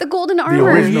armor. The golden The armor.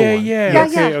 original Yeah, one. yeah. Yeah,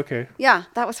 Okay, yeah. okay. Yeah,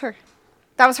 that was her.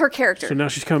 That was her character. So now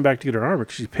she's coming back to get her armor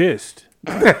because she's pissed.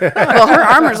 Well, her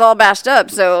armor's all bashed up,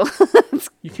 so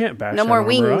You can't bash no that more armor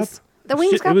wings. up. The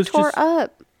wings It got was tore just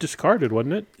up. discarded,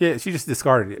 wasn't it? Yeah, she just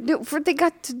discarded it. No, they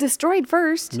got destroyed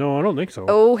first. No, I don't think so.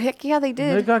 Oh, heck yeah, they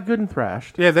They did. got good and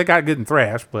thrashed. Yeah, they got good and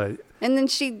thrashed, but And then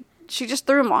she just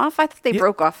threw them off. I thought they Yeah.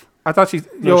 broke off. I thought she.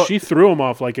 No, she threw them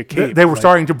off like a cape. They were like,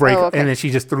 starting to break, Oh, okay. and then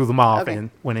she just threw them off Okay. and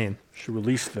went in. She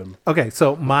released them. Okay,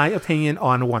 so my opinion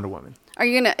on Wonder Woman. Are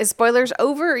you is spoilers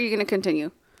over, or are you gonna continue?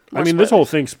 I mean, this whole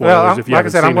thing spoilers Well, if you like I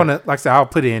haven't said, seen it. like I said, I'll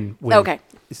put in when Okay.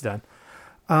 it's done.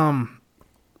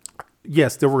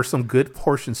 Yes, there were some good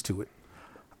portions to it.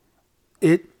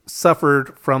 It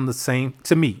suffered from the same,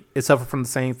 to me, it suffered from the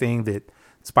same thing that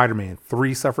Spider-Man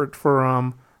 3 suffered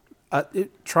from.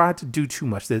 It tried to do too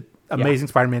much. That Amazing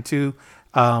Spider-Man 2,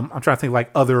 I'm trying to think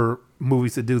like other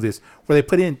movies that do this, where they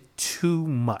put in too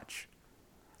much.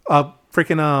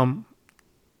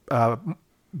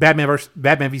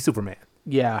 Batman v Superman.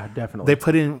 Yeah, definitely. They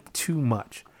put in too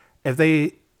much. If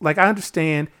they, like, I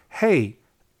understand, hey,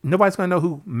 nobody's going to know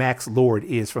who Max Lord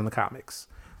is from the comics.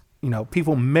 You know,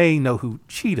 people may know who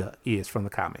Cheetah is from the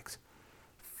comics.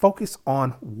 Focus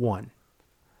on one.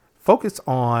 Focus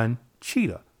on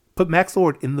Cheetah. Put Max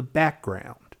Lord in the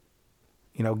background.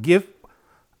 You know,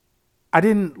 I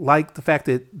didn't like the fact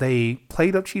that they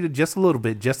played up Cheetah just a little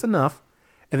bit, just enough.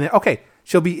 And then, okay,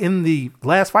 she'll be in the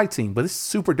last fight scene, but it's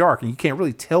super dark and you can't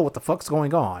really tell what the fuck's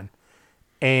going on.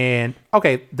 And,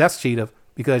 okay, that's Cheetah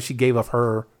because she gave up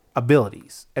her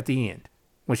abilities at the end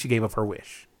when she gave up her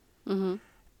wish. Mm-hmm.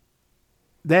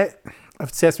 That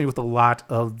upsets me with a lot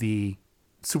of the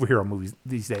superhero movies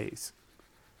these days.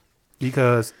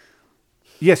 Because,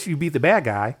 yes, you beat the bad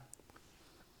guy.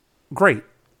 Great.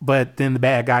 But then the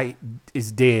bad guy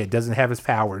is dead, doesn't have his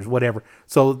powers, whatever.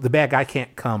 So the bad guy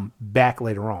can't come back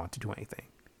later on to do anything.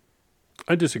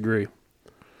 I disagree.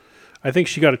 I think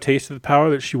she got a taste of the power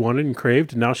that she wanted and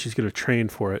craved, and now she's going to train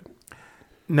for it.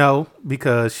 No,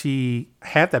 because she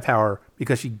had that power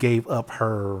because she gave up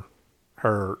her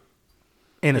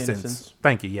innocence. Innocence.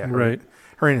 Thank you. Yeah. Right.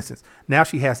 Her innocence. Now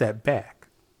she has that back.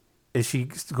 Is she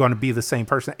going to be the same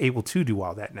person able to do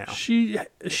all that now? She's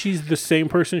the same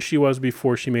person she was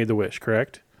before she made the wish,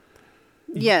 correct?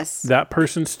 Yes. That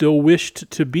person still wished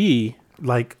to be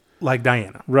Like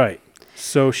Diana. right.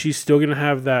 So she's still going to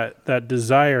have that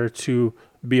desire to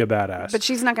be a badass. But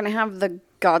she's not going to have the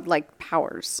godlike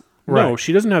powers. No, Right.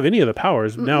 she doesn't have any of the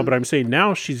powers now, but I'm saying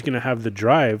now she's going to have the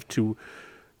drive to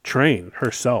train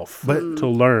herself to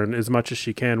learn as much as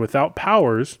she can. Without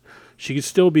powers, she could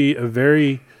still be a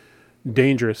very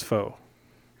dangerous foe.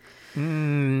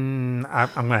 I'm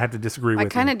going to have to disagree I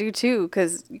with kind you. of do too,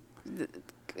 because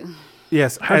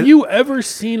Yes. Have you ever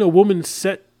seen a woman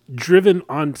driven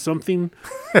on something?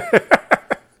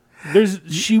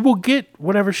 She will get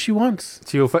whatever she wants.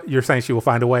 You're saying she will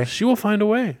find a way? She will find a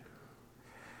way.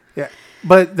 Yeah.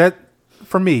 But that,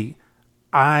 for me,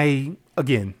 I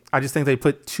just think they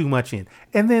put too much in.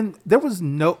 And then there was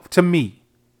to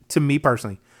me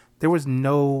personally, there was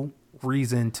no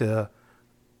reason to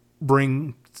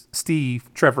bring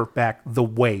Steve Trevor back the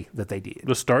way that they did.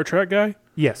 The Star Trek guy?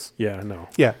 Yes. Yeah, no.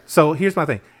 Yeah. So here's my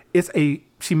thing.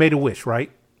 She made a wish, right?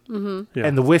 Mm-hmm. Yeah.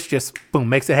 And the wish just, boom,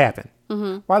 makes it happen.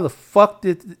 Mm-hmm. Why the fuck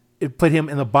did it put him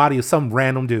in the body of some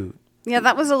random dude? yeah,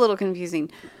 that was a little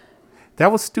confusing.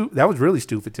 That was That was really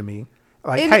stupid to me.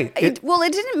 Like, It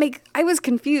didn't make. I was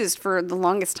confused for the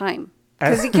longest time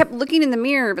because he kept looking in the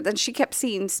mirror, but then she kept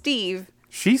seeing Steve,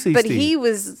 she sees but Steve. he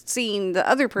was seeing the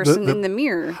other person The- in the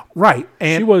mirror. Right.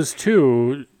 And She was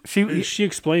too. She- She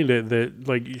explained it that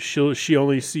like she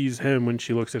only sees him when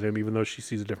she looks at him, even though she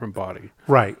sees a different body.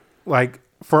 right. Like,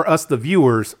 for us, the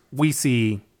viewers, we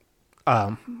see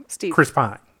Steve. Chris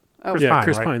Pine. Chris Yeah, Pine,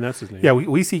 Chris right? Pine, that's his name. Yeah,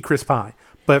 we see Chris Pine,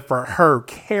 but for her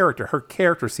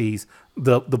character sees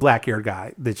the black haired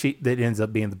guy that ends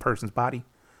up being the person's body.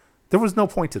 There was no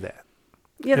point to that.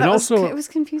 Yeah, And that also- it was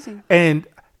confusing. And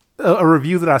a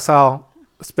review that I saw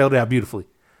spelled it out beautifully.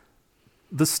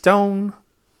 The stone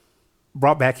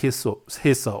brought back his soul.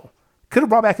 Could have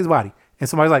brought back his body. And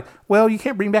somebody's like, well, you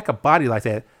can't bring back a body like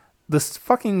that. The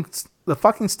fucking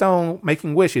stone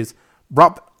making wishes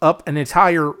brought up an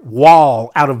entire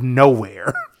wall out of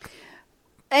nowhere.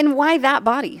 And why that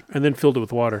body? And then filled it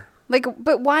with water. Like,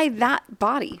 but why that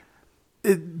body?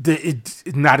 It's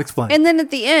not explained. And then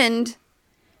at the end,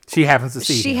 She happens to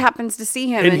see she him. happens to see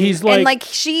him, And he's like-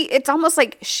 it's almost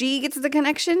like she gets the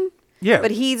connection. Yeah.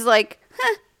 But he's like,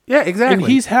 huh. Yeah, exactly.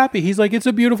 And he's happy. He's like, it's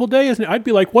a beautiful day, isn't it? I'd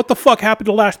be like, what the fuck happened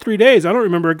the last 3 days? I don't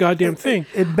remember a goddamn thing.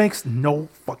 It makes no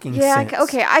fucking Yeah, sense.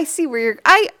 okay, I see where you're.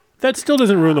 That still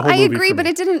doesn't ruin the whole I movie. agree, for but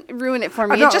me. it didn't ruin it for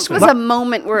me. know, It just was but- a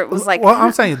moment where it was like, well,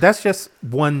 I'm saying that's just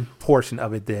one portion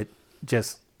of it that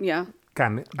just yeah.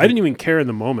 kind of. I didn't even care in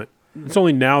the moment. It's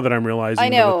only now that I'm realizing. I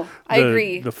know. I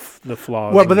agree. The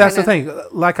flaws. Well, but that's the kinda- thing.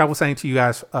 Like I was saying to you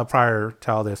guys prior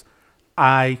to all this,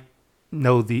 I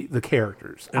know the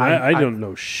characters. and I don't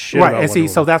know shit. Right, about and see,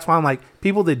 Wonder so Woman. that's why I'm like,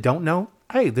 people that don't know,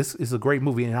 hey, this is a great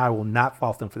movie, and I will not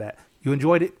fault them for that. You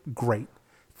enjoyed it, great.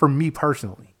 For me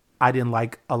personally, I didn't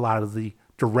like a lot of the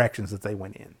directions that they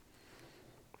went in.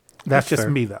 That's just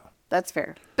fair. me, though. That's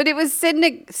fair. But it was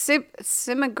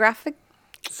cinematographic.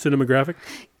 Cinematographic.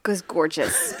 Was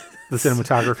gorgeous. The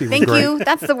cinematography was Thank great. you.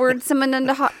 That's the word. Cinnamon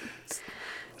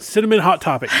Hot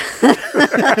Topic.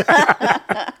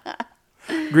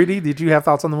 Greedy, did you have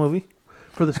thoughts on the movie?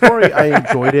 For the story, I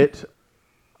enjoyed it.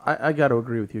 I got to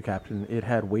agree with you, Captain. It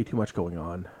had way too much going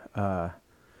on.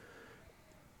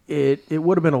 It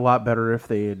would have been a lot better if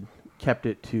they had kept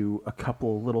it to a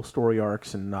couple of little story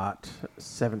arcs and not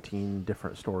 17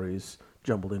 different stories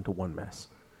jumbled into one mess.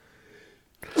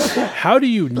 How do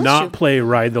you not play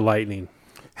Ride the Lightning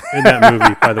in that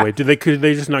movie? By the way, could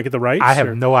they just not get the rights? I have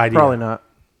or- no idea. Probably not.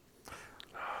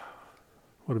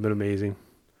 Would have been amazing.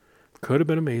 Could have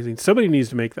been amazing. Somebody needs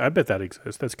to make. I bet that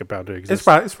exists. That's about to exist. It's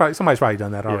probably somebody's probably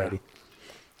done that already.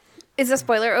 Is the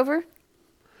spoiler over?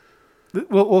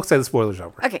 We'll say the spoilers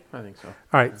over. Okay, I think so. All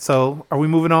right, so are we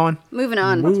moving on? moving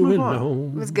on. Moving It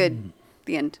on. was good.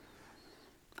 The end.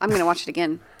 I'm gonna watch it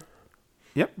again.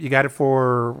 Yep, you got it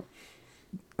for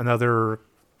another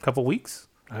couple weeks.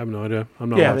 I have no idea. I'm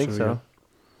not. Yeah, I watching think it so.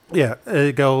 again. Yeah,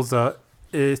 it goes.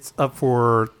 It's up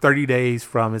for 30 days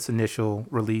from its initial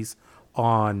release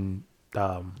on.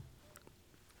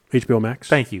 HBO Max.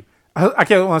 Thank you. I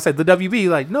can't want to say the WB.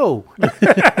 Like no.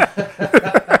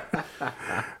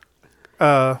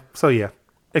 So yeah,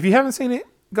 if you haven't seen it,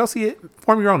 go see it.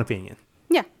 Form your own opinion.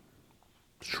 Yeah,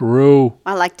 True.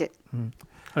 I liked it.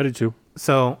 I did too.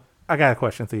 So I got a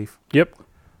question, Thief. Yep.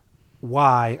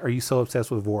 Why are you so obsessed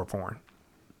with war porn?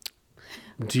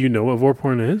 Do you know what vor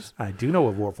porn is? I do know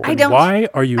what war porn I is. don't. Why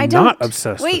are you I don't. not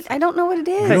obsessed? Wait, with it? I don't know what it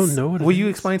is. You don't know what it Will you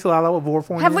is? explain to Lala what war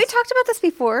porn Have is? we talked about this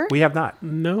before? We have not.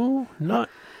 No, not.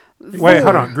 Wait,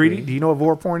 hold on. Greedy, do you know what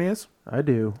war porn is? I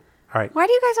do. All right. Why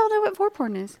do you guys all know what vor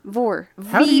porn is? Vor.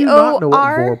 How do you not know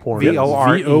what vor porn is?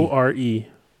 V-O-R-E. VORE.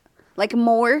 Like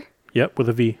more. Yep, with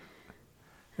a V.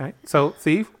 All right. So,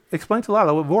 Thief, explain to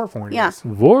Lala what war porn Yeah. is.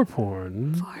 Vor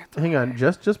porn. Hang on,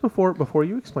 just before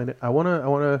you explain it, I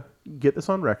wanna get this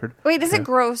on record. Wait, is it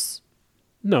gross?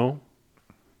 No,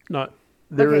 not.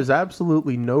 There Okay. is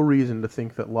absolutely no reason to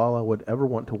think that Lala would ever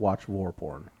want to watch war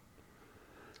porn.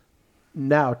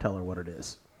 Now tell her what it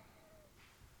is.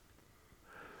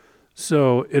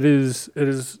 So it is.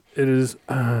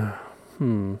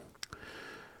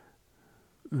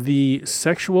 The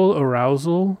sexual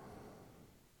arousal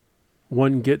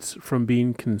one gets from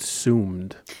being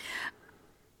consumed.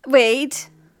 Wait.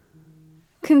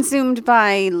 Consumed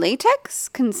by latex?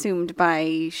 Consumed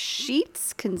by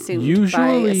sheets? Consumed by a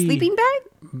Usually- sleeping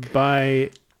bag?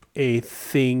 By a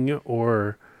thing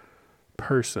or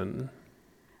person.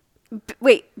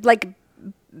 Wait, like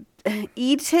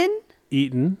eaten?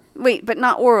 Eaten, Wait, but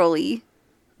not orally.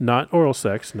 not oral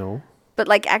sex, no. But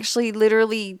like actually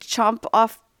literally chomp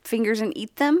off fingers and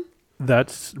eat them?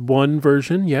 That's one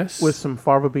version, yes. With some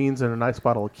fava beans and a nice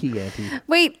bottle of Chianti.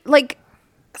 Wait, like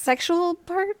sexual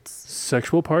parts?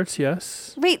 Sexual parts,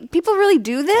 yes. Wait, people really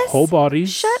do this? Whole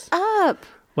bodies. Shut up.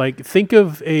 Like, think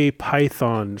of a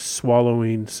python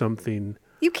swallowing something.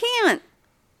 You can't.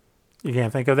 You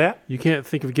can't think of that? You can't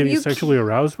think of getting You sexually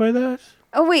aroused by that?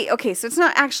 Oh wait, okay, so it's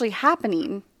not actually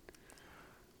happening.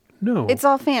 No. It's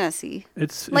all fantasy.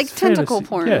 It's like tentacle fantasy.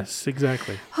 porn. Yes,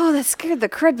 exactly. Oh, that scared the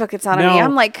crud buckets out of Now, me.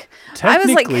 I'm like, I was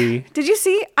technically- like, did you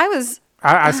see? I was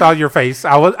I saw your face.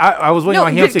 I was waiting No,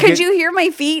 on him to could get. you hear my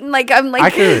feet? And like I'm like,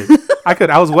 I could.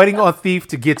 I was waiting on Thief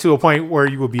to get to a point where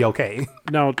you would be okay.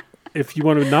 Now, if you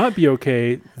want to not be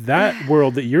okay, that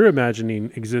world that you're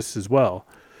imagining exists as well,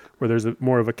 where there's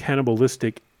more of a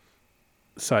cannibalistic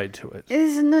side to it.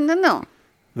 no.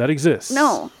 That exists.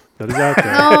 No. That is out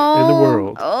there in the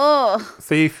world. Oh,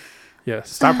 Thief,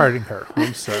 Yes. stop hurting her.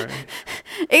 I'm sorry.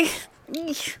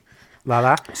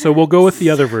 Lala. So we'll go with the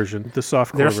other version, the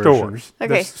softcore They're version. stores.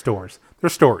 Okay. They're stores. They're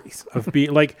stories. Of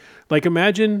being like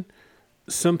imagine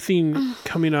something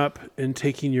coming up and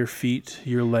taking your feet,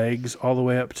 your legs, all the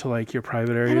way up to like your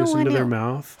private areas into their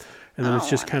mouth, and then it's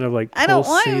just kind of like I don't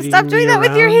want to. pulsating Stop doing that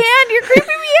with your around. hand. You're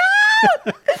creeping me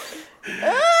out.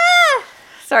 Ah!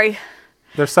 Sorry.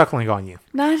 They're suckling on you.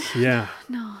 Not Yeah,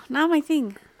 not my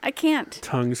thing. I can't.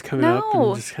 tongues coming up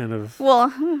No. and just kind of.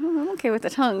 Well, I'm okay with the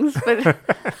tongues, but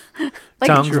like,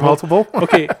 Tongues multiple.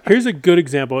 Okay, here's a good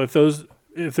example. If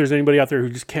there's anybody out there who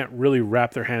just can't really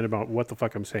wrap their hand about what the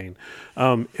fuck I'm saying,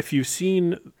 if you've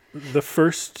seen the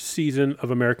first season of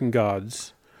American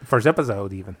Gods, First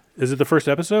episode, even. is it the first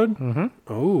episode? Mm-hmm.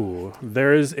 Oh,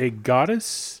 there is a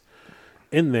goddess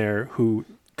in there who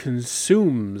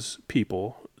consumes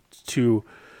people to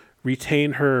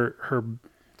retain her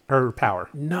Her power.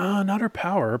 no, not her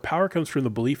power. Her power comes from the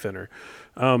belief in her.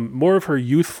 More of her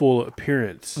youthful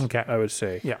appearance, Okay. I would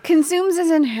say. Yeah. consumes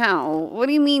as in how? What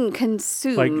do you mean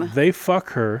consume? Like they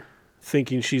fuck her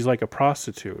thinking she's like a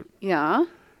prostitute, Yeah.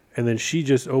 and then she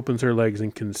just opens her legs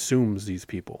and consumes these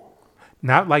people.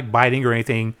 Not like biting or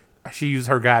anything. She used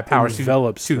her god powers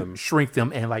Envelops to them. shrink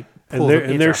them and like And pull they're them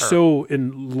and into they're her. so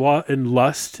in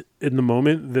lust in the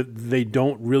moment that they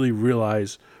don't really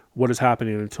realize what is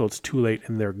happening until it's too late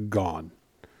and they're gone.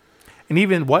 And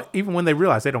even when they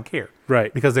realize, they don't care.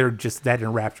 Right. Because they're just that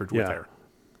enraptured with Yeah. her.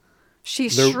 She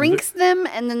They're- shrinks them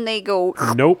and then they go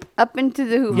Nope. up into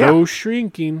the hoo-ha. No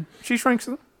shrinking. She shrinks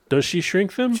them. Does she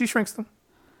shrink them? She shrinks them.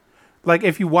 Like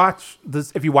if you watch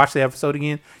the episode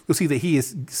again, you'll see that he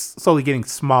is slowly getting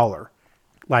smaller,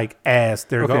 like as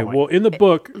they're Okay, going. well, in the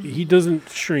book, he doesn't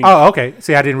shrink. Oh, okay.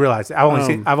 See, I didn't realize it.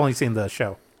 I've only seen the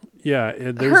show. Yeah,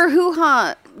 there's Her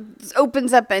hoo-ha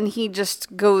opens up and he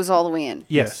just goes all the way in.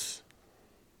 yes.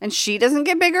 And she doesn't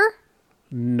get bigger?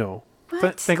 No.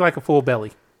 What? Think like a full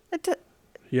belly.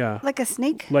 Yeah. Like a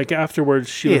snake? Like afterwards,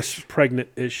 she looks Ish.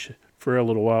 pregnant-ish for a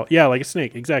little while. Yeah, like a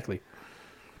snake. Exactly.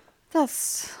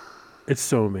 That's It's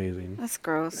so amazing.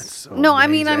 gross. so no, I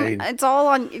mean, amazing. it's all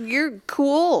on. You're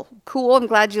cool. I'm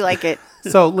glad you like it.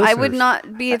 So listeners, I would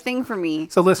not be a thing for me.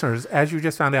 So listeners, as you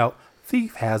just found out,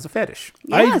 Thief has a fetish.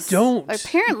 Yes, I don't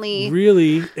apparently.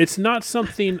 really. It's not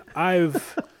something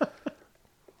I've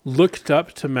looked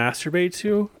up to masturbate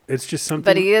to. It's just something.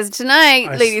 But he is tonight,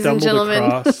 I ladies and stumbled gentlemen.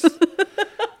 across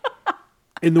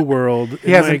in the world,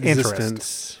 in has my an interest.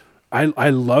 existence. I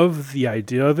love the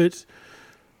idea of it.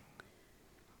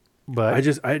 But I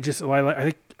just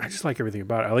like everything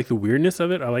about it. I like the weirdness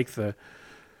of it. I like the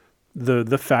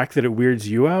fact that it weirds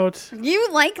you out. You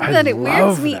like I that it weirds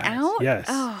love me that. out? Yes.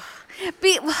 Oh,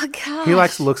 well, gosh. he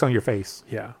likes the looks on your face.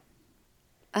 Yeah.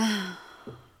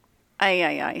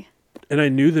 Aye. And I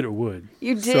knew that it would.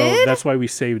 You So did? that's why we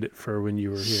saved it for when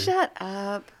you were here. Shut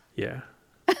up. Yeah.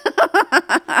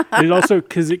 And it also,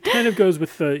 because it kind of goes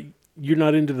with you're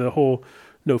not into the whole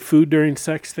no food during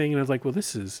sex thing. And I was like, well,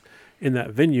 this is in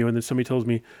that venue. And then somebody tells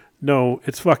me, no,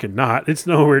 it's fucking not. It's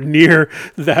nowhere near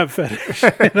that fetish.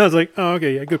 And I was like, oh,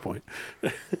 okay, yeah, good point.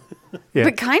 Yeah.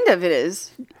 But kind of it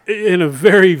is. In a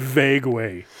very vague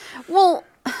way. Well,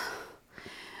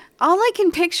 all I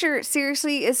can picture,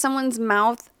 seriously, is someone's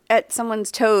mouth at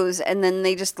someone's toes and then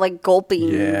they just like gulping.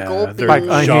 Yeah. Gulping. Like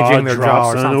unhinging their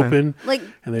jaw drops or something. unopen. Like,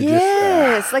 and they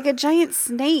yes, like a giant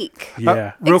snake.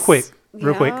 Yeah. Real Ex- quick.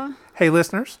 yeah. Hey,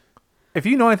 listeners, if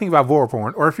you know anything about vore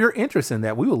porn or if you're interested in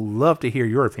that, we would love to hear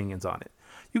your opinions on it.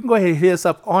 You can go ahead and hit us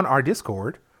up on our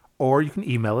Discord or you can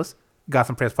email us,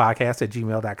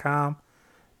 gothampresspodcast@gmail.com.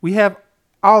 We have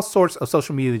all sorts of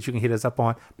social media that you can hit us up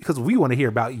on because we want to hear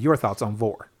about your thoughts on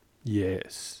vore.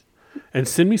 Yes. And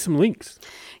send me some links.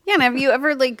 Yeah, and have you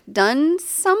ever like done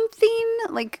something,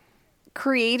 like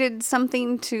created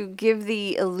something to give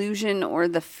the illusion or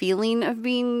the feeling of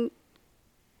being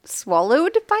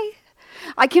swallowed by?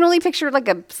 I can only picture like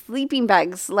a sleeping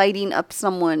bag sliding up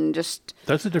someone. Just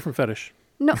That's a different fetish.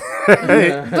 no,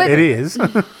 but It is. I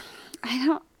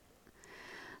don't.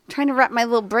 I'm trying to wrap my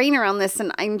little brain around this,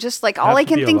 and I'm just like all Have I to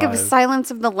can be think of alive. is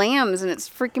Silence of the Lambs, and it's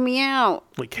freaking me out.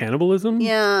 Like cannibalism?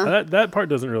 Yeah. That part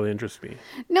doesn't really interest me.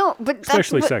 No, but that's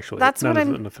Especially what, sexually. That's Not what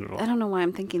I'm. nothing at all. I don't know why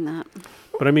I'm thinking that.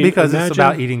 But I mean, because imagine, it's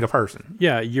about eating a person.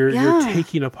 Yeah, you're Yeah.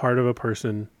 taking a part of a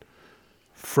person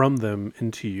from them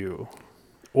into you.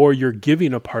 or you're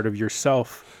giving a part of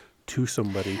yourself to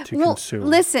somebody to consume.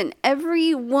 Listen,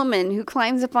 every woman who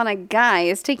climbs up on a guy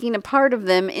is taking a part of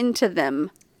them into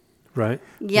them. Right?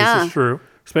 Yeah. This is true.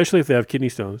 Especially if they have kidney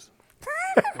stones.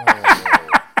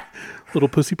 Little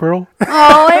pussy pearl.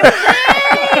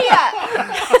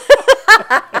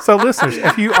 So, listeners,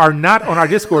 if you are not on our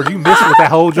Discord, you missed what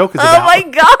that whole joke is about. Oh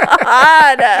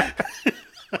my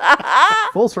God.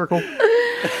 Full circle.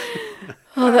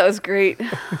 Oh, that was great.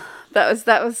 That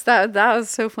was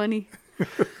so funny.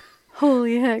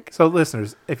 Holy heck. So,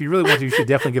 listeners, if you really want to, you should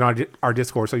definitely get on our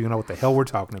Discord so you know what the hell we're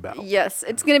talking about. Yes,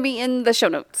 it's going to be in the show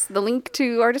notes. The link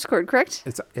to our Discord, correct?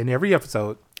 It's in every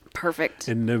episode. Perfect.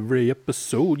 In every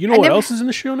episode. You know what else is in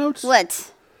the show notes?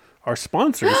 What? Our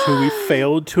sponsors, who we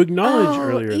failed to acknowledge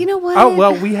earlier. You know what? Oh,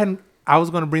 well, we hadn't. I was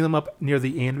going to bring them up near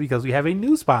the end because we have a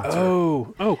new sponsor.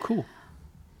 Oh, cool.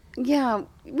 Yeah,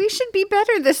 we should be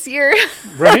better this year.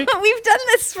 Right? We've done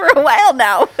this for a while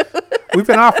now. We've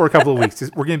been off for a couple of weeks.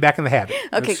 We're getting back in the habit.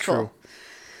 Okay, That's cool. true.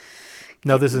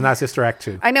 No, this is not Sister Act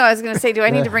 2. I know. I was going to say, do I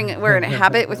need to wear a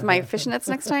habit with my fishnets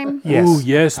next time? Yes. Ooh,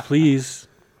 yes, please.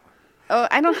 Oh,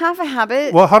 I don't have a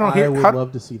habit. Well, hold on. I Here, would hold-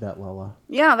 love to see that, Lala.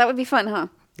 Yeah, that would be fun, huh?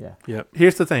 Yeah. Yep.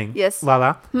 Here's the thing. Yes.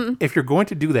 Lala, if you're going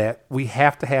to do that, we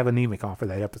have to have anemic on for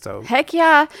that episode. Heck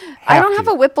yeah. I don't Have have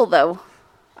to. a whipple, though.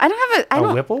 I don't have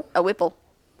A whipple? A whipple.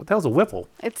 What the hell's a whipple?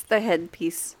 It's the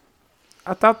headpiece.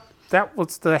 I thought that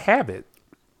was the habit.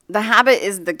 The habit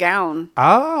is the gown.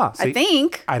 Ah, see, I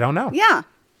think. I don't know. Yeah.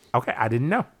 Okay, I didn't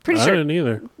know. Pretty I sure. didn't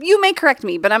either. You may correct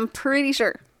me, but I'm pretty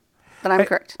sure that I'm Hey,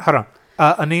 correct. Hold on.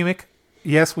 Anemic,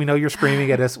 yes, we know you're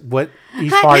screaming at us what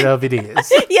each part of it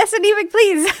is. Yes, anemic,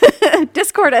 please.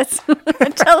 Discord us.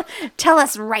 tell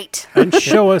us right. And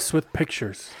show us with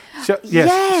pictures.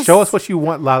 Yes. Show us what you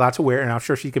want Lala to wear, and I'm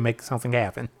sure she can make something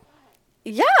happen.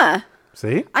 Yeah.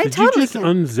 See? I Did totally you just can.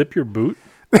 unzip your boot?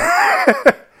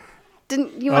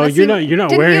 Didn't you Oh, want to you're see? not- you're not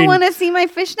didn't wearing- you want to see my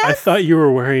fishnets? I thought you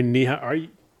were wearing knee high. Are you?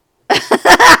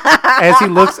 As he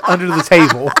looks under the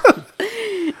table.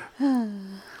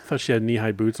 I thought she had knee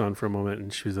high boots on for a moment,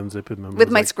 and she was unzipping them. I with was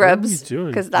my like, scrubs. What are you doing?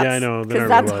 Because that's, yeah, I know. Then I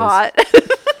that's realized hot.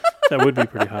 That would be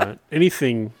pretty hot.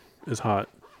 Anything is hot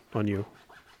on you.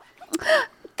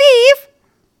 Thief.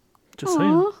 Just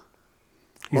saying.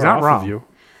 He's Or not off wrong. Of you.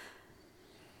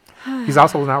 He's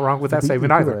also not wrong with that Beat me statement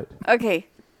to either. it. Okay.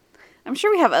 I'm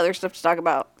sure we have other stuff to talk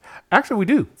about. Actually, we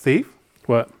do, Thief.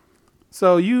 What?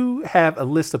 So you have a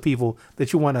list of people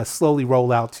that you want to slowly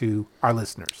roll out to our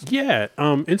listeners. Yeah,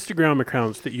 Instagram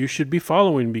accounts that you should be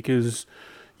following because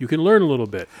you can learn a little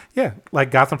bit. Yeah, like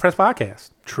Gotham Press Podcast.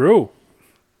 True.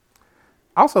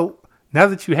 Also, now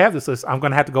that you have this list, I'm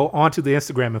going to have to go onto the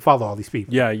Instagram and follow all these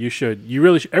people. Yeah, you should. You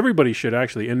really should. Everybody should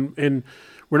actually. And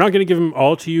we're not going to give them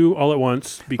all to you all at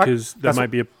once because that That's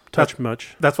might be a touch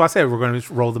much. That's why I said we're going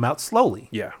to roll them out slowly.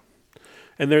 Yeah,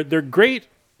 and they're great.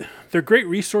 They're great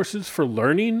resources for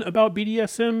learning about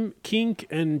BDSM, kink,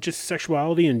 and just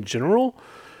sexuality in general.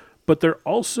 But they're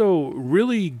also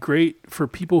really great for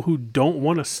people who don't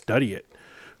want to study it,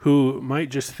 who might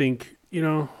just think, I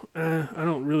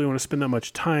don't really want to spend that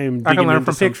much time digging I can learn into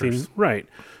from something. pictures. Right.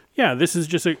 Yeah, this is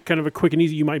just a kind of a quick and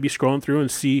easy. You might be scrolling through and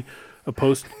see a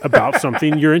post about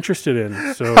something you're interested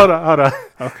in. So Hold on.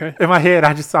 okay, In my head,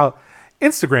 I just saw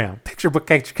Instagram, picture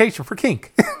book education for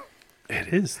kink.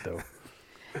 it is though.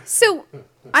 So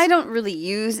I don't really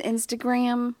use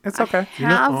Instagram. It's okay. I You're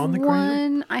not have on the gram?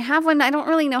 one. I have one. I don't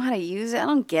really know how to use it. I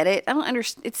don't get it. I don't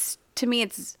understand. It's to me.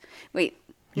 It's wait.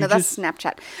 No, You that's just-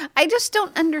 Snapchat. I just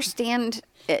don't understand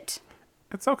it.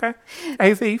 It's okay.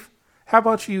 Hey, Thief, how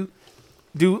about you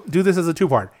do this as a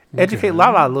two-part? Educate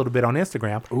Lala a little bit on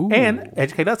Instagram and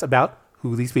educate us about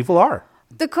who these people are.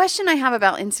 The question I have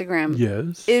about Instagram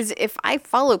Yes. is if I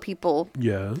follow people,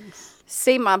 Yes.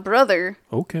 say my brother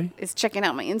Okay. is checking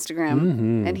out my Instagram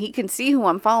Mm-hmm. and he can see who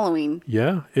I'm following.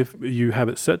 Yeah, if you have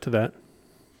it set to that,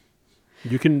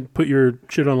 you can put your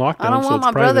shit on lockdown. I don't so want it's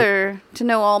my private. brother to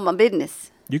know all my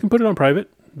business. You can put it on private.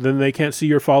 Then they can't see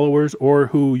your followers or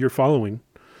who you're following,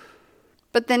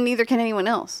 But then neither can anyone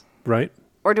else. right?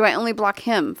 Or do I only block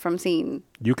him from seeing?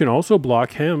 You can also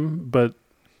block him, but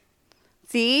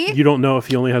See? you don't know if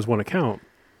he only has one account.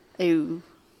 Ooh.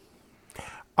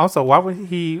 Also, why would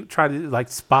he try to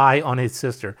spy on his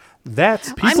sister?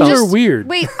 That's People are weird.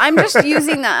 Wait, I'm just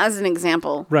using that as an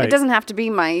example. Right. It doesn't have to be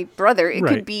my brother. It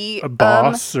Right. could be a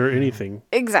boss or anything.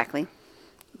 Exactly.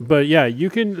 But yeah,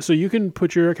 you can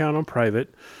put your account on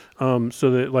private, so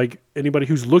that anybody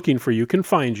who's looking for you can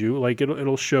find you.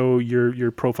 It'll show your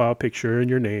profile picture and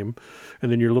your name,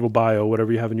 and then your little bio,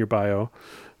 whatever you have in your bio.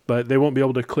 But they won't be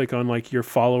able to click on your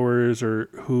followers or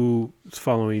who's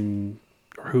following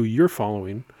or who you're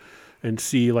following, and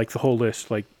see like the whole list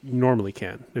like you normally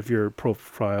can if your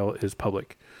profile is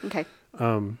public, Okay.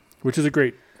 which is a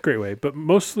great way. But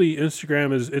mostly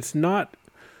Instagram it's not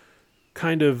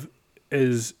kind of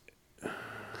as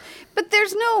But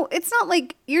it's not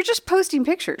like you're just posting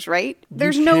pictures, right?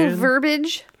 There's no can-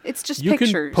 verbiage. It's just you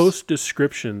pictures. can post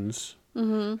descriptions,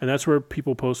 and that's where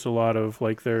people post a lot of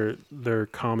like their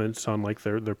comments on like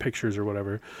their pictures or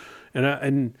whatever,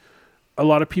 and a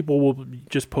lot of people will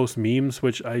just post memes,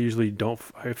 which I usually don't.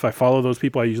 If I follow those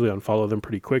people, I usually unfollow them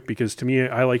pretty quick because to me,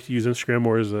 I like to use Instagram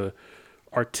more as a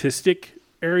artistic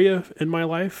area in my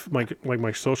life, like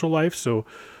my social life. So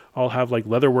I'll have like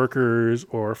leather workers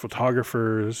or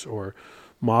photographers or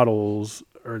models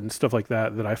and stuff like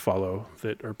that I follow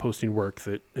that are posting work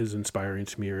that is inspiring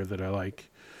to me or that I like.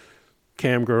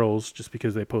 Cam girls, just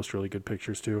because they post really good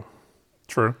pictures too.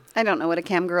 True. I don't know what a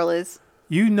cam girl is.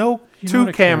 You know You know two what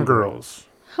a cam girls.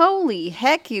 Holy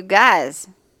heck, you guys.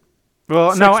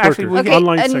 Well, Sex no, actually, workers. Okay,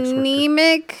 Online sex worker.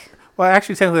 anemic. well,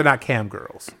 actually, technically, they're not cam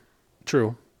girls.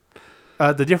 True.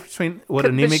 The difference between what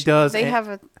anemic does, They and, have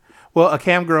a. well, a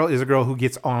cam girl is a girl who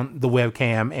gets on the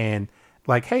webcam and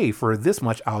like, hey, for this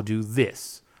much, I'll do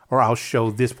this, or I'll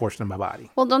show this portion of my body.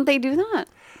 Well, don't they do that?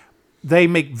 They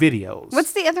make videos.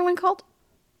 What's the other one called?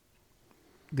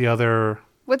 the other?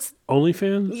 What's.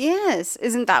 OnlyFans? Yes.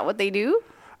 Isn't that what they do?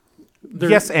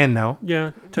 Yes and no.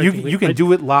 Yeah. You can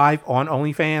do it live on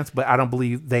OnlyFans, but I don't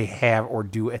believe they have or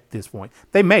do at this point.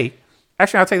 They may.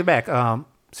 Actually, I'll take it back.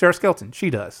 Sarah Skelton, she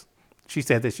does. She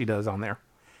said that she does on there.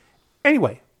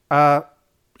 Anyway, And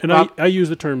Well- I use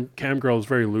the term cam girls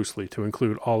very loosely to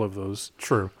include all of those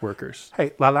true. workers.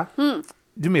 Hey, Lala,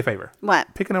 do me a favor.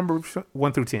 What? Pick a number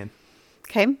 1 through 10.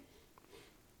 Okay.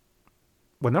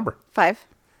 What number? 5.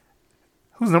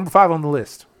 Who's number 5 on the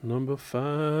list? Number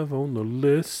 5 on the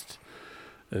list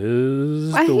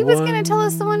is Well, the he was one... going to tell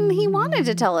us the one he wanted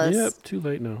to tell us. Yep, too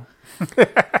late now.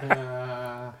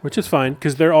 Which is fine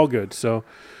because they're all good. So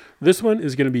this one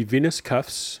is going to be Venus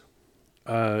Cuffs.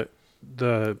 The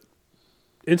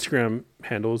Instagram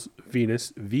handles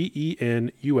Venus,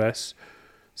 VENUS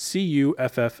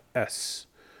CUFFS,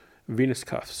 Venus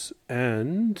Cuffs.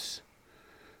 And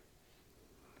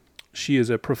she is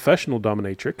a professional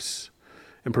dominatrix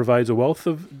and provides a wealth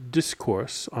of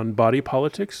discourse on body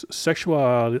politics,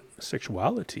 sexuality,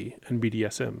 and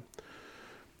BDSM.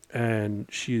 And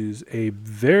she's a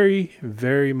very,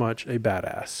 very much a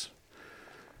badass.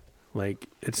 Like,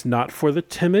 it's not for the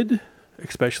timid,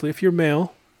 especially if you're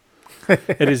male.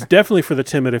 It is definitely for the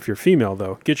timid if you're female,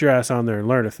 though. Get your ass on there and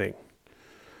learn a thing.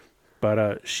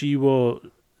 But she will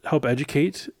help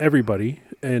educate everybody.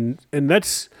 And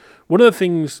that's one of the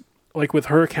things, like with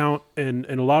her account and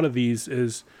a lot of these,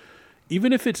 is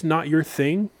even if it's not your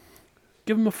thing,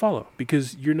 give them a follow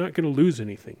because you're not going to lose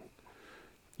anything.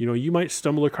 You know, you might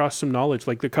stumble across some knowledge.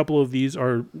 Like the couple of these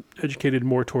are educated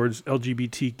more towards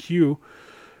LGBTQ,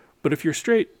 but if you're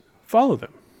straight, follow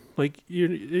them. Like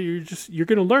you're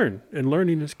going to learn, and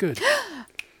learning is good.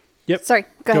 Yep. Sorry.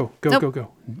 Go ahead. Go. Nope.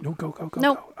 Go. No, go.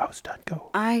 Nope. Go. I was done. Go.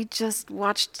 I just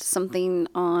watched something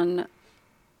on.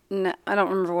 I don't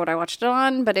remember what I watched it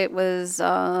on, but it was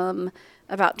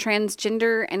about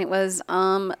transgender, and it was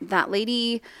that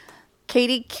lady,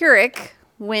 Katie Couric,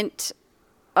 went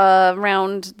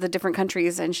around the different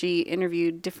countries, and she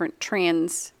interviewed different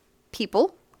trans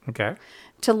people Okay.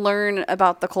 to learn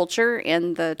about the culture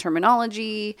and the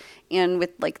terminology, and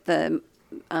with like the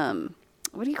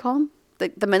what do you call them? The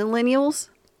millennials.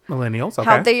 Millennials. Okay.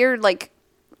 How they are like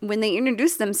when they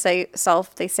introduce themselves,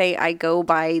 they say I go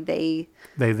by they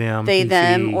them. they he,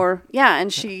 them she. or yeah,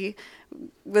 and she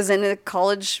was in a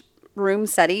college room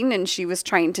setting and she was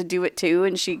trying to do it too,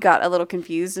 and she got a little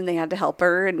confused and they had to help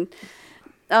her, and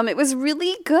it was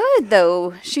really good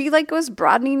though. She like was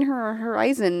broadening her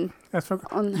horizon. That's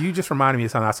you just reminded me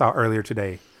of something I saw earlier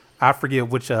today. I forget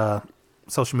which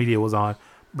social media it was on,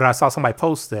 but I saw somebody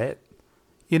post that,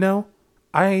 you know,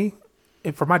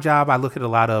 for my job, I look at a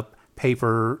lot of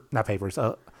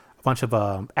a bunch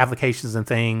of applications and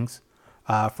things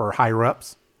for higher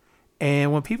ups.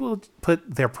 And when people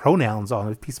put their pronouns on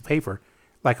a piece of paper,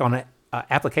 like on an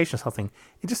application or something,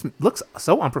 it just looks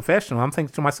so unprofessional. I'm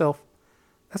thinking to myself,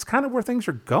 that's kind of where things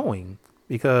are going,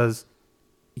 because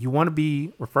you want to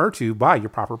be referred to by your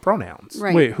proper pronouns.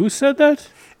 Right. Wait, who said that?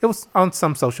 It was on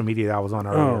some social media that I was on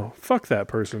earlier. Oh, fuck that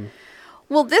person.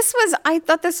 Well, I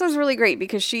thought this was really great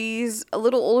because she's a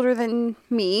little older than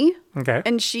me. Okay.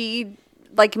 And she,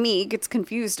 like me, gets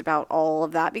confused about all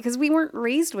of that because we weren't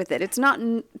raised with it. It's not,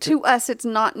 to us, it's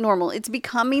not normal. It's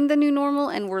becoming the new normal,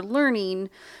 and we're learning.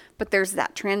 but there's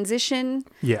that transition.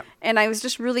 Yeah. And I was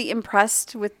just really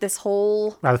impressed with this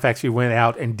whole. By the fact she went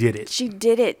out and did it. She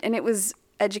did it, and it was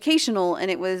educational, and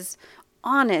it was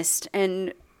honest,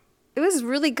 and it was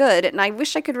really good. And I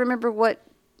wish I could remember what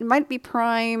it might be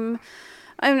Prime.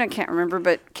 I can't remember,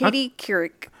 but Katie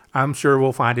Couric. I'm sure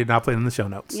we'll find it and I'll put it in the show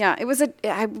notes. Yeah, it was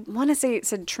I want to say it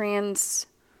said Trans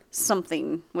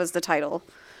something was the title.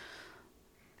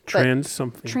 Trans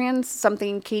something. Trans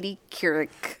something Katie Couric.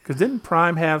 Because didn't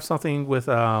Prime have something with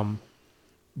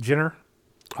Jenner?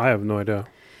 I have no idea.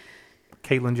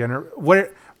 Caitlyn Jenner.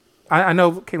 I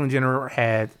know Caitlyn Jenner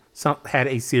had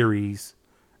a series.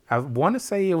 I want to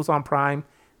say it was on Prime.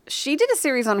 She did a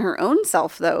series on her own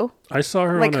self, though. I saw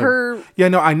her Like on her, Yeah,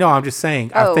 no, I know. I'm just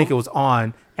saying. I Oh. think it was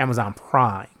on Amazon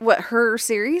Prime. her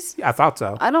series? I thought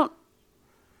so. I don't.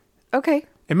 Okay.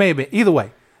 It may have been. Either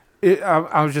way,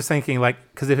 I was just thinking, like,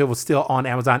 because if it was still on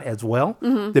Amazon as well,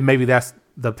 Mm-hmm. then maybe that's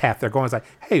the path they're going. It's like,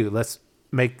 hey, let's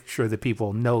make sure that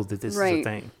people know that this is a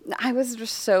thing. I was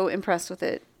just so impressed with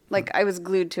it. Like, I was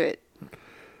glued to it.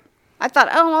 I thought,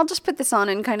 oh, I'll just put this on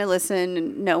and kind of listen.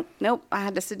 And nope. I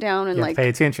had to sit down and Yeah, like pay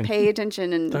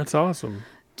attention. And That's awesome.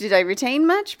 did I retain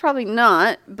much? Probably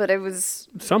not. But I was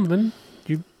Something.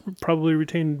 You probably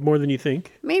retained more than you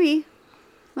think. maybe.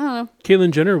 I don't know.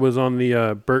 Caitlyn Jenner was on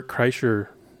the Burt Kreischer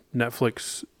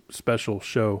Netflix special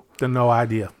show. No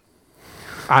idea.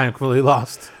 I am completely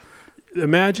lost.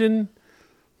 Imagine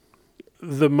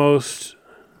the most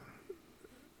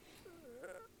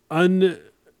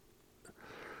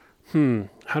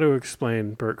how to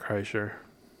explain Burt Kreischer?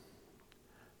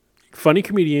 Funny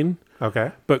comedian,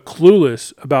 Okay. but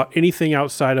clueless about anything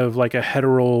outside of like a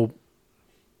hetero,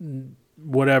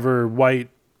 whatever, white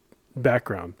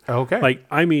background. Okay. Like,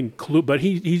 I mean, but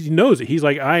he knows it. He's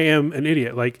like, I am an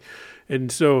idiot. Like, and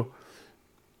so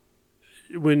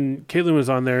when Caitlyn was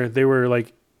on there, they were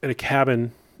like in a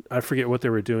cabin. I forget what they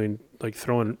were doing, like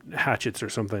throwing hatchets or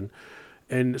something.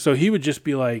 And so he would just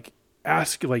be like,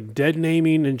 ask like dead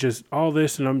naming and just all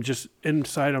this. And I'm just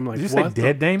inside. I'm like, Did you say what?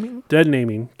 dead naming? Dead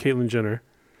naming, Caitlyn Jenner.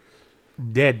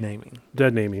 Dead naming.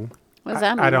 Dead naming. What does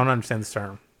that mean? I don't understand this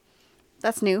term.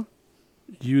 That's new.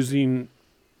 Using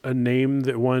a name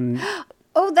that one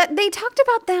Oh, that they talked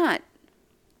about that.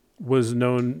 was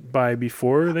known by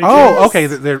before they Oh, okay.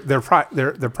 Their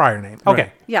prior name. Okay.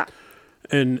 Right. Yeah.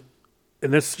 and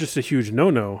that's just a huge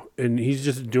no-no, and he's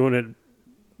just doing it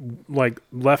like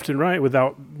left and right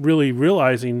without really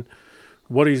realizing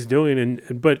what he's doing.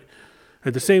 And but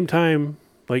at the same time,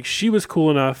 like, she was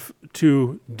cool enough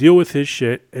to deal with his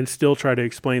shit and still try to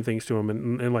explain things to him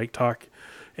and like talk,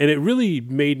 and it really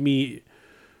made me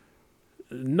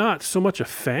not so much a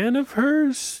fan of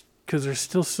hers, because there's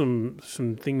still some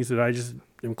things that I just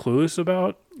am clueless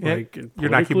about. Yeah, Like, you're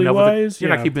not keeping up with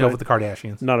the, keeping up with the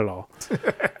Kardashians. Not at all.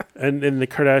 and the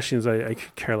Kardashians, I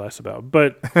could care less about.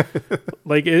 But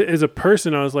like, as a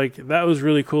person, I was like, that was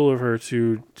really cool of her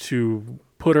to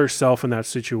put herself in that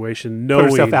situation, knowing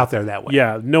Put herself out there that way.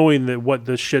 Yeah, knowing that what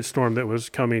the shitstorm that was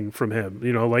coming from him.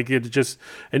 You know, like, it just,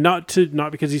 and not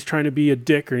because he's trying to be a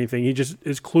dick or anything. He just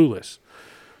is clueless.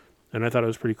 And I thought it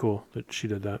was pretty cool that she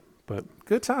did that. But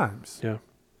Good times. yeah.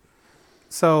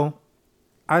 So,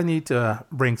 I need to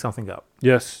bring something up.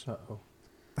 Yes.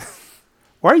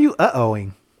 Why are you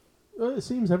uh-ohing? It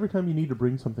seems every time you need to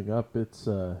bring something up, it's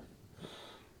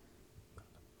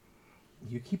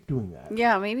you keep doing that.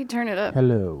 Yeah, maybe turn it up.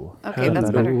 Hello. Okay,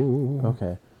 that's better.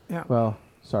 Okay. Yeah. Well,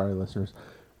 sorry, listeners.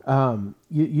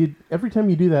 You every time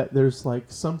you do that, there's like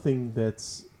something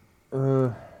that's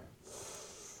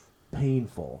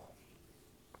painful.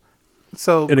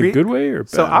 So In a good way or bad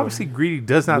So way? obviously Greedy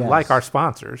does not Yes. like our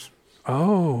sponsors.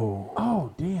 Oh,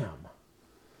 Oh, damn!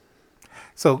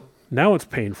 So now it's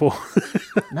painful.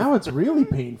 Now it's really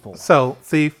painful.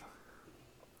 Thief,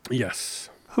 Yes.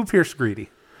 who pierced Greedy?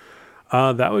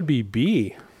 That would be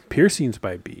B. Piercings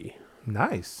by B.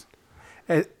 Nice.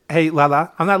 Hey,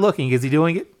 Lala, I'm not looking. Is he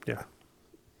doing it? Yeah.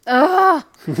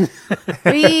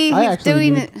 He's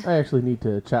doing it. I actually need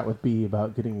to chat with B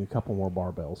about getting a couple more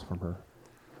barbells from her.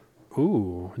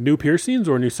 Ooh, new piercings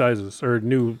or new sizes or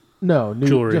new? No,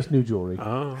 Jewelry. just new jewelry.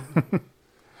 Oh,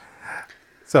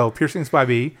 So, Piercings by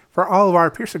B, for all of our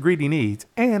Pierce Greedy needs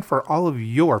and for all of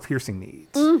your piercing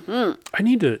needs. I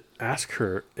need to ask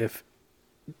her if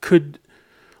could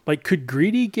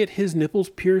Greedy get his nipples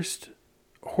pierced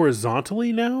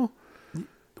horizontally now?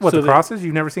 What, So the that- crosses?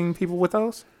 You've never seen people with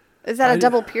those? Is that a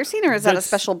double piercing or is that a That's-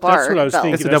 special bar? That's what I was belt?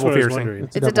 thinking. It's a That's double what I was piercing. wondering.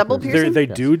 It's a double piercing? They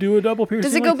Yes. do a double piercing.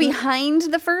 Does it go like that? behind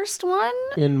the first one?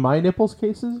 In my nipples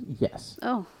cases, yes.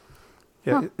 Oh,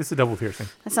 Yeah, it's a double piercing.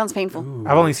 that sounds painful.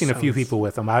 I've only seen a few people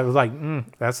with them. I was like,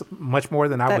 that's much more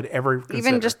than I That- would ever consider.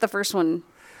 Even just the first one.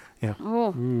 Yeah.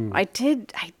 Oh, I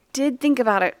did think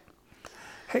about it.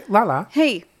 Hey, Lala.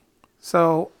 Hey,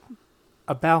 So,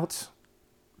 about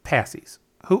passies.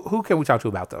 Who can we talk to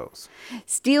about those?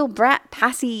 Steel Brat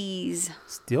Passies.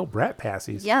 Steel brat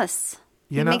passies. Yes.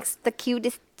 You He know- makes the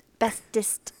cutest,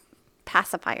 bestest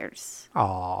pacifiers.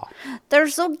 Aw. They're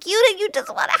so cute and you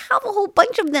just want to have a whole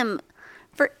bunch of them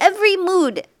for every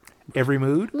mood. Every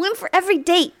mood, One for every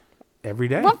date. every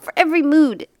day. One for every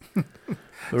mood.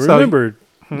 But So- remember,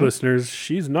 listeners,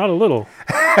 she's not a little.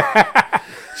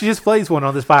 She just plays one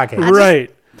on this podcast.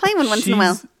 Right. Play one once in a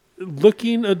while. She's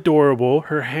looking adorable.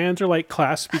 Her hands are like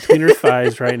clasped between her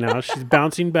thighs right now. She's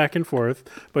bouncing back and forth,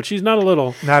 but she's not a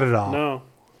little. Not at all. No.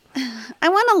 I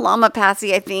want a llama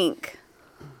passy, I think.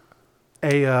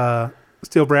 A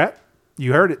steel brat.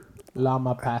 You heard it.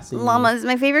 Llama passing. Llamas.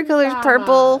 My favorite color is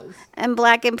purple and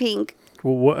black and pink.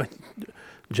 Well, what?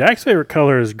 Jack's favorite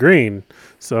color is green.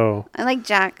 So I like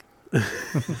Jack.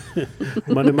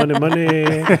 money, money,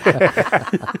 money.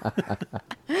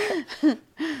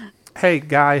 Hey,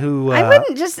 guy who. I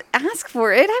wouldn't just ask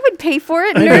for it. I would pay for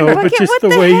it. I Nerd know, but bucket. just What the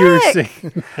the way you were heck?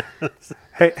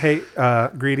 saying. Hey,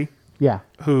 Greedy, Yeah.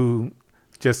 who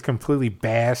just completely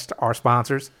bashed our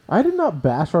sponsors. I did not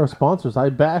bash our sponsors. I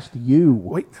bashed you.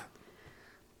 Wait.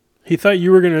 He thought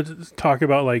you were going to talk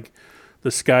about like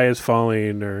the sky is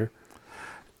falling or.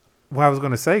 Well, I was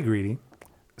going to say, Greedy.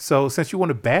 So, since you want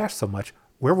to bash so much,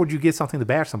 where would you get something to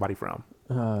bash somebody from?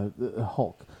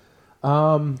 Hulk.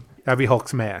 That'd be Hulk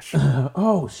Smash.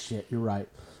 Oh shit, you're right.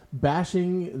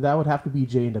 Bashing, that would have to be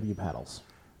J&W paddles.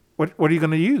 What are you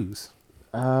going to use?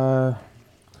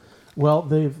 Well,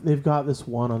 they've got this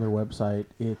one on their website.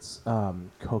 It's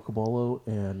cocobolo,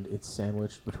 and it's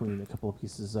sandwiched between a couple of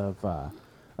pieces of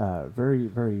very,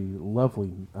 very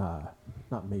lovely,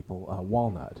 not maple,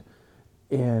 walnut.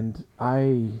 And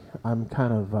I'm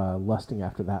kind of lusting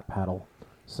after that paddle,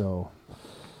 so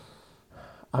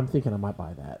I'm thinking I might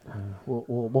buy that.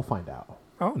 We'll find out.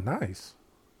 Oh, nice.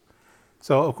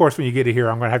 So, of course, when you get it here,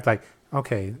 I'm going to have to like,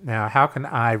 okay, now how can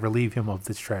I relieve him of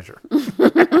this treasure?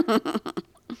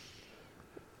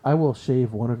 I will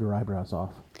shave one of your eyebrows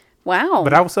off. Wow.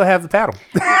 But I will still have the paddle.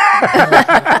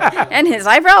 And his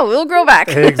eyebrow will grow back.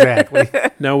 Exactly.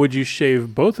 Now, would you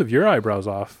shave both of your eyebrows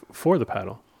off for the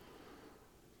paddle?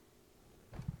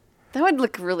 That would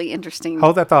look really interesting.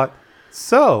 Hold that thought.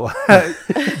 So,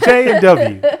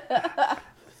 J&W,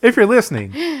 if you're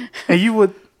listening and you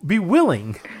would be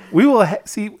willing, we will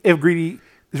see if Greedy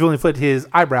is willing to put his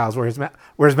eyebrows where his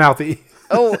mouth is.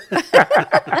 Oh,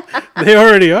 They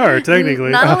already are, technically.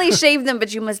 not only shave them,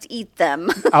 but you must eat them.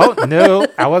 Oh, no,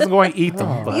 I wasn't going to eat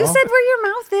them. But, You said where your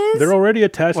mouth is. They're already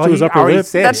attached well, to his he upper already lip.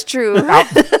 said That's it. true.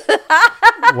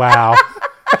 Wow.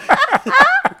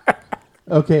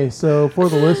 Okay, so for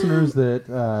the listeners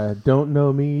that don't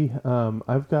know me,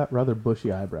 I've got rather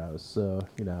bushy eyebrows, so,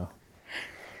 you know.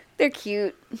 They're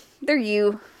cute. They're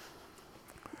you.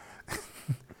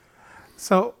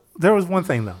 So, there was one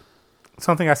thing, though.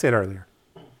 Something I said earlier.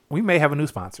 We may have a new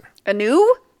sponsor. A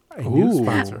new? A new Ooh.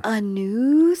 sponsor. A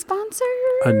new sponsor?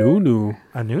 A new.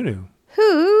 A new.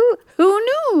 Who? Who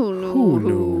knew? Who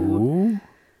knew?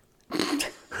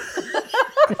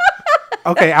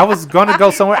 Okay, I was going to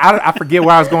go somewhere. I forget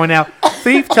where I was going now.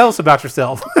 Thief, tell us about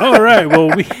yourself. All right. Well,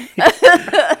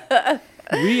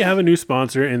 we have a new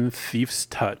sponsor in Thief's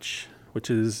Touch, which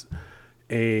is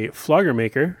a flogger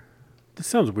maker. This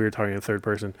sounds weird talking in third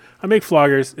person. I make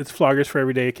floggers. It's floggers for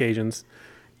everyday occasions.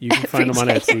 You can find them on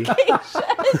Etsy.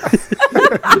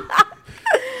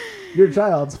 Your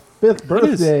child's 5th is.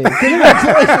 birthday.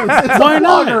 Congratulations! It's Why a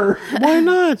not? flogger. Why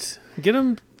not? Get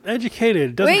them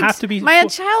educated. It doesn't Wait, have to be my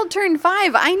child turned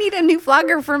 5. I need a new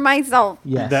flogger for myself.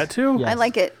 Yes. that too. Yes. I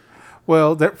like it.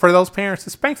 Well, for those parents to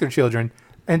spank their children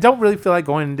and don't really feel like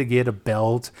going to get a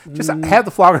belt, just have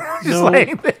the flogger just No.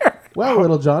 laying there. Well,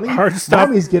 little Johnny, Hard to stop.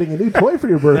 Mommy's getting a new toy for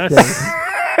your birthday.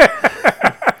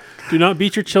 Do not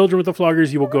beat your children with the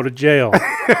floggers. You will go to jail.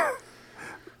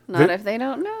 Not if they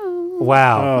don't know.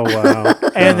 Wow. Oh wow.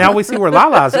 And now we see where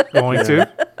Lala's going to.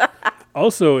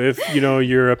 Also, if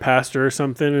you're a pastor or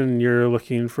something and you're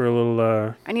looking for a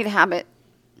little I need a habit.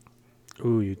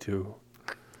 you too.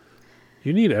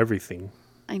 You need everything.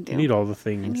 I do. You need all the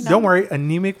things. Don't worry,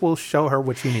 Anemic will show her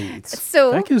what she needs.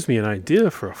 So, That gives me an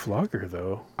idea for a flogger,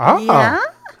 though. Oh. yeah.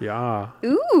 Yeah.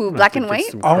 Ooh, black and Get white.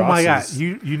 some Oh my God. crosses.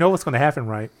 You know what's going to happen,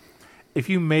 right? If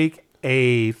you make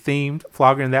a themed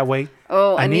flogger in that way,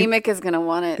 Oh, Anem- Anemic is going to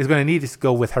want it. is going to need to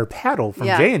go with her paddle from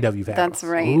J&W Paddles. That's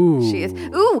right. Ooh. She is.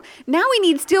 Ooh, now we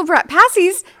need Steel Brat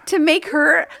Passies to make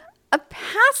her a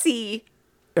passy.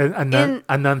 A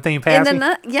nun theme in passing.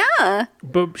 yeah.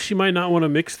 But she might not want to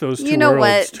mix those two You know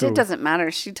worlds, what? too. It doesn't matter.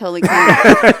 She totally can.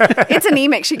 It's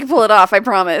anemic. She can pull it off. I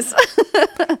promise.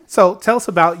 So tell us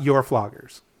about your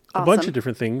floggers. A bunch Awesome. of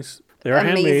different things. They are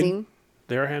handmade. Amazing.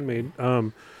 They are handmade.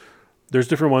 There's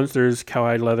different ones. There's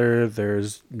cowhide leather.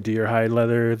 There's deer hide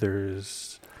leather.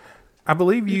 There's I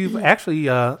believe you've actually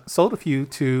sold a few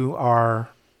to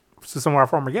some of our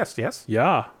former guests. Yes.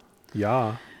 yeah.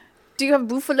 Do you have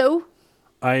buffalo?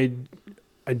 I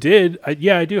did. I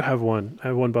do have one. I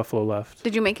have one buffalo left.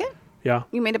 Did you make it? Yeah.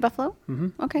 You made a buffalo?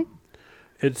 Mm-hmm. Okay.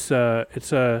 It's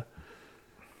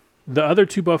the other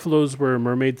two buffaloes were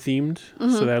mermaid themed,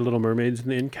 so they had little mermaids in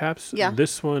the end caps. Yeah.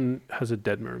 This one has a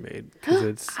dead mermaid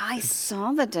because I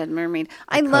saw the dead mermaid.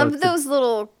 I call love it the- those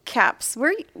little caps.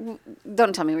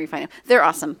 Don't tell me where you find them. They're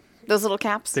awesome. Those little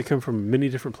caps. they come from many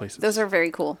different places. Those are very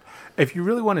cool. If you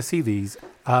really want to see these,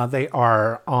 they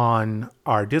are on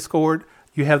our Discord.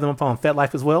 You have them up on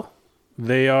FetLife as well.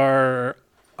 They are,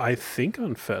 I think,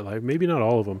 on FetLife. Maybe not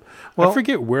all of them. Well- I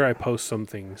forget where I post some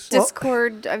things.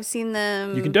 Discord, I've seen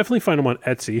them. You can definitely find them on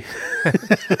Etsy.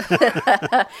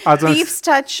 I was gonna Thief's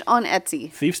Touch on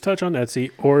Etsy. Thieves Touch on Etsy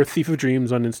or Thief of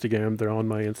Dreams on Instagram. They're on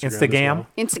my Instagram.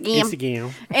 Instagram?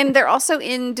 Instagram. And they're also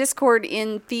in Discord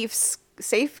in Thief's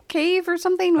Safe Cave or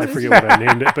something. I What is forget it? what I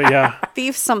named it, but yeah.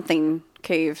 Thief something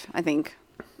cave, I think.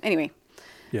 Anyway.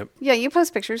 Yep. Yeah, you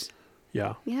post pictures.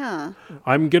 Yeah. Yeah.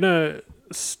 I'm going to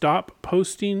stop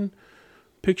posting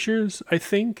pictures, I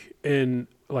think, in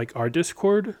like our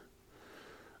Discord.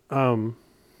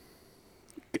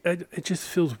 It just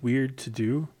feels weird to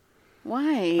do.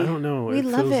 Why? I don't know. We It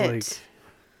love feels it. like-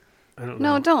 I don't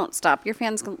know. No, don't stop. Your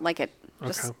fans like it.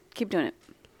 Just Okay. keep doing it.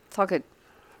 It's all good.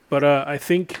 But I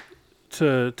think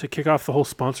to kick off the whole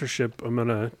sponsorship, I'm going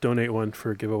to donate one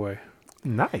for a giveaway.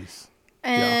 Nice.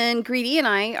 And Greedy and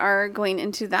I are going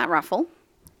into that raffle.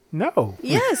 No.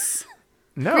 Yes.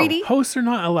 No. Greedy. Hosts are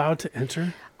not allowed to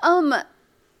enter.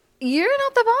 You're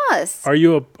not the boss. Are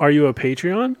you a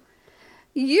Patreon?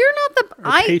 You're not the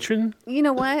A patron? You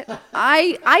know what?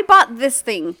 I bought this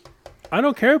thing. I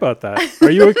don't care about that. Are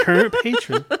you a current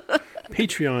patron?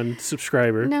 Patreon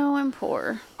subscriber? No, I'm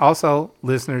poor. Also,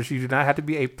 listeners, you do not have to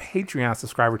be a Patreon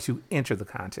subscriber to enter the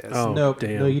contest. Oh, No,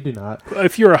 damn. no, you do not.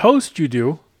 If you're a host, you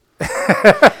do.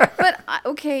 But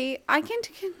okay, I can.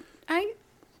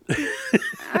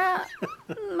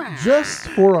 Just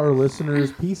for our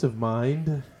listeners' peace of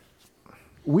mind,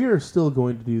 we are still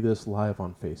going to do this live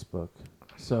on Facebook.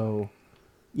 So,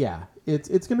 yeah, it's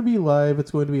going to be live.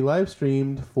 It's going to be live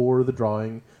streamed for the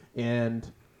drawing. And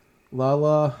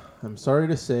Lala, I'm sorry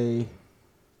to say,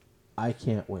 I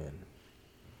can't win.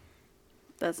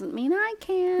 Doesn't mean I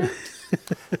can't.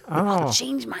 Oh.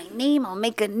 Change my name. I'll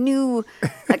make a new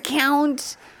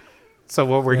account. So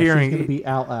what we're Yeah, she's hearing, going to be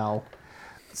Al.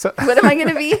 What am I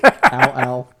gonna be?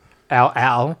 Al.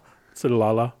 Al, So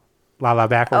Lala. Lala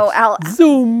backwards. Oh, Al.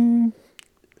 Zoom.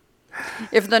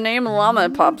 If the name Llama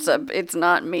pops up, it's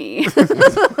not me.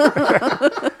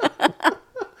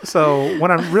 So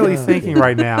what I'm really thinking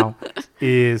right now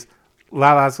is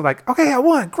Lala's like, okay, I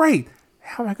won, great.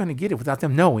 How am I going to get it without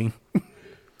them knowing?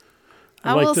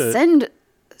 I like will to-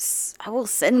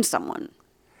 send someone.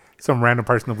 Some random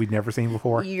person that we've never seen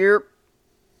before. You're.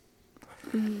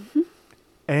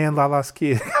 And Lala's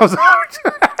kid goes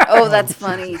Oh, that's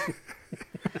funny.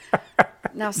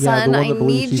 Now, son, the one I that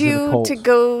believes need she's in a you cult. to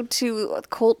go to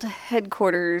Colt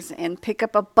headquarters and pick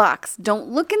up a box. Don't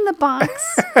look in the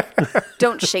box.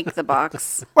 Don't shake the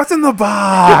box. What's in the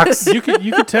box? You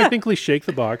could technically shake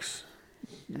the box.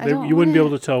 I don't You wouldn't be wanna-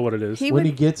 able to tell what it is. He When would.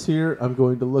 he gets here, I'm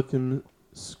going to look him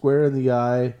square in the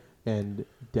eye and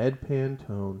deadpan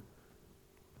tone.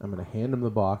 I'm going to hand him the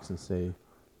box and say,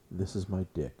 "This is my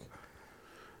dick."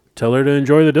 Tell her to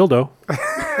enjoy the dildo.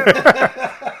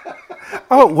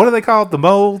 Oh, what are they called? The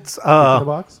molds? In the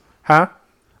box? Huh?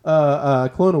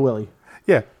 Clone of Willie.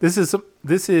 Yeah, this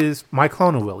is my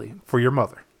clone of Willie for your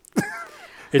mother.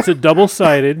 It's a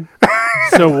double-sided.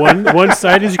 So one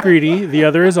side is greedy, the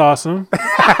other is awesome.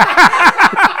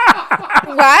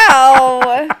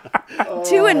 Wow.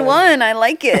 2 in 1. I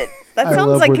like it. That I sounds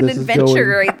love like where an this is adventure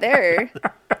going. right there.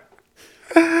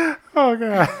 Oh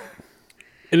god.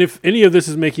 And if any of this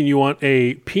is making you want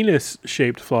a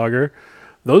penis-shaped flogger,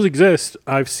 those exist.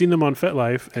 I've seen them on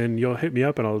FetLife, and you'll hit me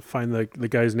up, and I'll find the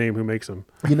guy's name who makes them.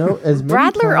 You know, as many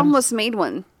Bradler times- almost made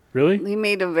one. Really? He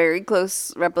made a very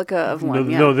close replica of one. No,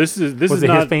 yeah. no, this is Was is it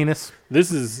his not. penis?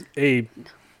 This is a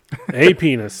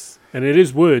penis. And it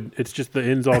is wood. It's just the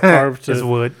ends all carved to It's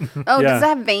wood. Oh, Yeah. does it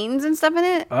have veins and stuff in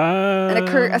it? And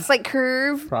a slight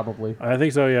curve? Probably. I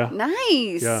think so, yeah.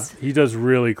 Nice. Yeah. He does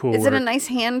really cool Is it a work. nice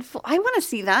handful? I want to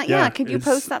see that. Yeah. Yeah, Could you it's-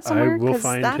 post that somewhere? I will 'Cause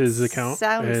find that his account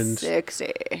Sounds and-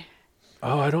 sexy.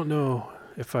 Oh, I don't know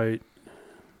if I...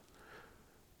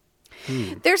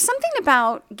 There's something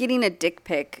about getting a dick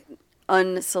pic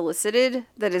unsolicited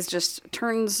that is just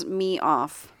turns me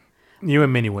off. You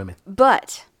and many women.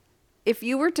 But if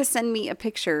you were to send me a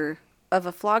picture of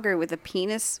a flogger with a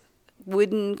penis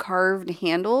wooden carved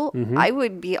handle, I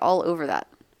would be all over that.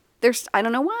 I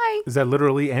don't know why. Is that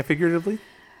literally and figuratively?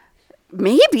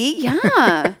 Maybe,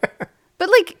 yeah. But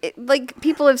like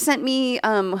people have sent me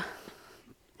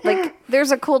like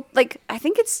there's a cult, like I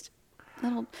think it's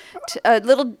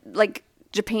little like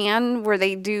Japan where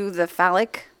they do the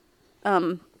phallic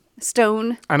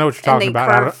stone. I know what you're and talking they about.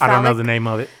 carve I don't know phallic- the name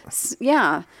of it.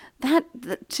 Yeah, that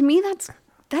to me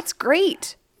that's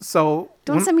great. So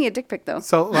Don't send me a dick pic though.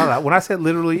 So Lala, when I said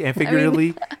literally and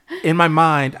figuratively, in my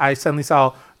mind, I suddenly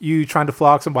saw you trying to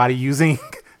flog somebody using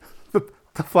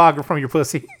the flogger from your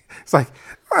pussy. It's like,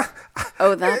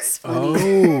 Oh, that's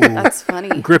funny. Oh. That's funny.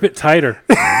 Grip it tighter.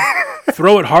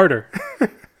 Throw it harder.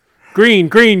 Green,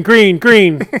 green, green,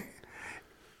 green.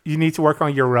 you need to work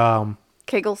on your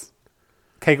Kegels.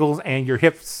 kegels and your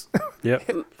hips Yep.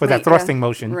 for that Right, thrusting yeah,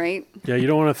 motion. Right. Yeah, you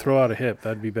don't want to throw out a hip.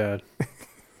 That'd be bad.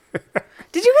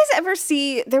 Did you guys ever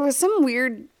see there was some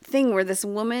weird thing where this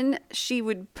woman, she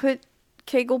would put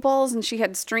Kegel balls and she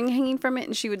had string hanging from it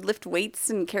and she would lift weights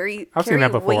and carry I've seen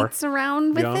that before. weights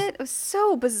around with Yeah. it? It was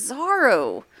so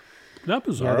bizarro. Not Yeah,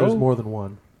 bizarre. there's more than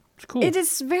one. It's cool. It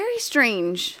is very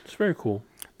strange. It's very cool.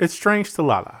 It's strange to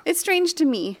Lala. It's strange to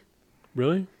me.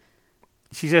 Really?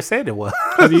 She just said it was.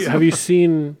 Have you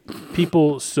seen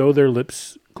people sew their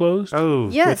lips closed Oh,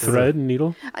 Yes. with thread and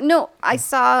needle? No,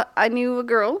 I knew a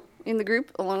girl in the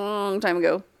group a long time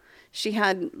ago. She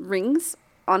had rings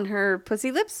on her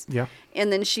pussy lips. Yeah.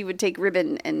 And then she would take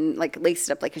ribbon and like lace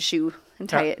it up like a shoe and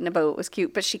tie Yeah. it in a bow. It was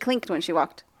cute, but she clinked when she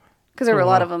walked because there were a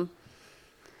lot of them.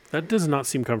 That does not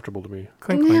seem comfortable to me.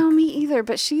 Clink, No, clink. me either,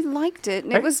 but she liked it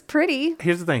and Hey. it was pretty.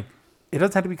 Here's the thing. It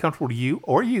doesn't have to be comfortable to you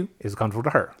or you. It's comfortable to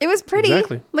her. It was pretty.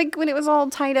 Exactly. Like when it was all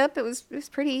tied up, it was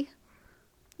pretty.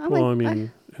 Well, I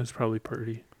mean, it's probably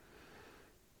pretty.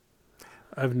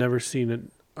 I've never seen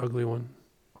an ugly one.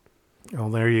 Oh,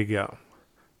 there you go.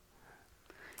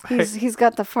 he's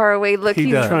got the faraway look. He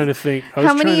He's- does. I'm trying to think. I was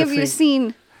How many trying to have you think-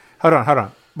 seen? Hold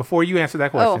on. Before you answer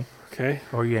that question, Okay.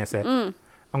 or you answer that,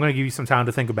 I'm going to give you some time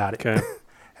to think about it. Okay.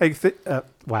 Hey,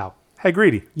 wow. Hey,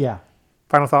 Greedy. Yeah.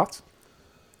 Final thoughts?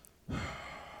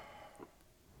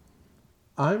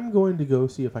 I'm going to go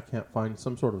see if I can't find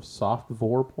some sort of soft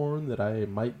vor porn that I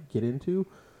might get into,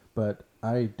 but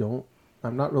I'm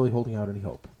not really holding out any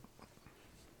hope.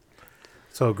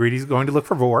 So Greedy's going to look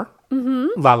for vor.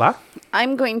 Mm-hmm. Lala.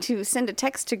 I'm going to send a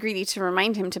text to Greedy to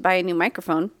remind him to buy a new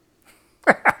microphone.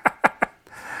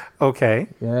 Okay.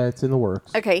 Yeah, it's in the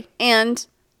works. Okay, and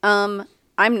I'm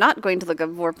not going to look up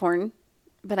vor porn,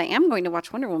 but I am going to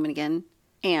watch Wonder Woman again.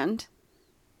 And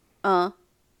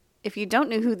if you don't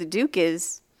know who the Duke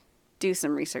is, do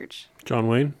some research. John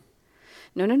Wayne.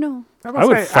 No. I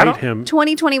would fight him.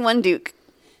 2021 Duke.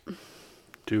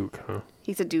 Duke, huh?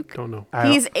 He's a Duke. Don't know.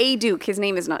 He's a Duke. His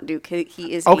name is not Duke.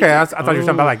 He is. Okay, a I Duke. thought you were talking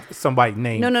about like somebody's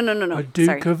name. No. A Duke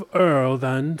Sorry. of Earl,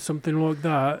 then something like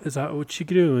that. Is that what you're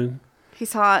doing?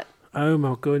 He's hot. Oh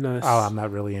my goodness. Oh, I'm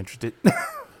not really interested.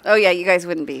 Oh yeah, you guys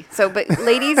wouldn't be. So, but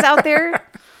ladies out there,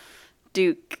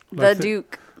 Duke, Like the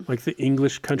Duke, Like the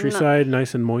English countryside,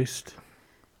 nice and moist.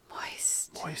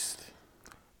 moist.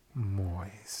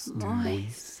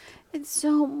 Moist. It's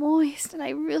so moist, and I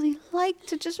really like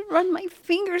to just run my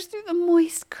fingers through the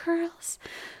moist curls.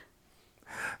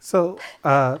 So,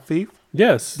 Thief,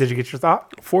 Yes. did you get your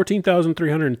thought?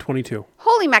 14,322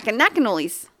 Holy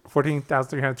macanacanolies.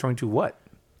 14,322 what?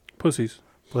 pussies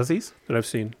Pussies? that I've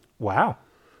seen. Wow.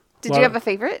 Did Lot you of- have a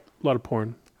favorite? A lot of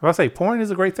porn. I was say porn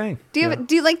is a great thing. Do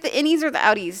you like the innies or the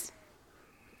outies?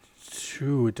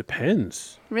 Ooh, it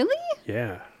depends. Really?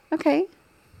 Yeah. Okay.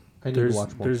 I need to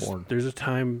watch more there's porn. there's a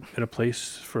time and a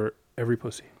place for every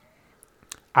pussy.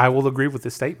 I will agree with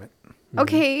this statement.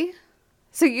 Okay.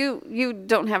 So you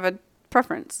don't have a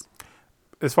preference?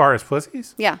 As far as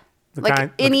pussies? Yeah. The Like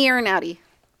kind- innie or an outie?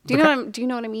 Do you the know? Do you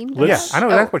know what I mean? Let's- Yeah, I know Oh,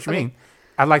 that's what you okay. mean.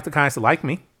 I like the kinds that like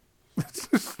me.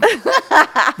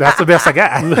 That's the best I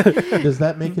got. Does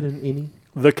that make it an innie?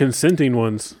 The consenting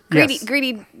ones. Greedy, Yes.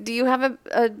 Greedy. Do you have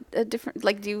a different?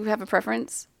 Like, do you have a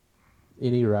preference?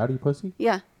 Innie or outie pussy?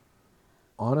 Yeah.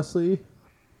 Honestly,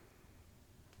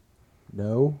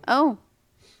 no. Oh.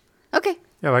 Okay.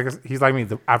 Yeah, like he's like me.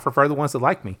 I prefer the ones that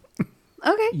like me.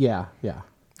 Okay. Yeah.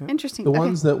 Interesting. The Okay.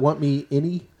 ones that want me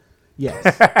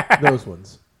yes, those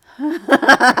ones.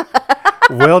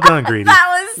 Well done, Greedy. That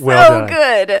was Well so done.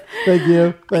 good.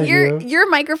 Thank you. Your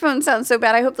microphone sounds so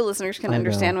bad. I hope the listeners can I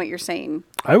understand know. what you're saying.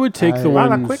 I would take the Lana,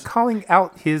 ones. quit calling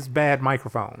out his bad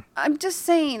microphone. I'm just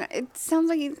saying. It sounds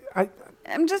like he's. I,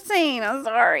 I'm just saying. I'm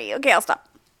sorry. Okay, I'll stop.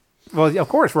 well, of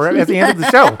course, we're at the end of the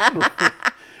show.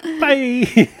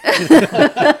 Bye.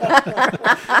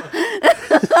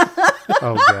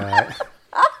 Oh, God.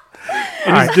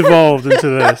 And he's devolved into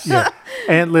this. Yeah.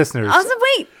 And listeners, Also,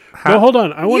 wait. No, hold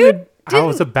on. I wanted I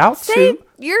was about Say to.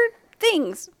 your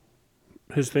things.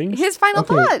 his things. His final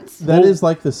Okay, thoughts. that is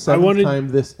like the seventh wanted- time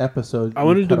this episode I you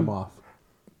wanted cut to- him off.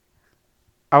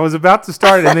 I was about to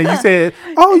start, and then you said,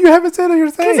 "Oh, you haven't said your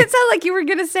Because thing." it sounded like you were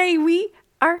gonna say we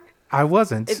are. I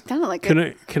wasn't. It sounded like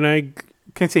Can I?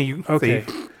 Continue. Okay.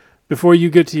 Steve. Before you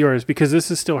get to yours, because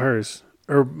this is still hers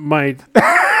or my.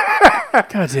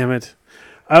 God damn it!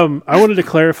 I wanted to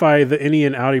clarify the innie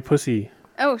and outie pussy.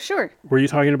 Oh, sure. Were you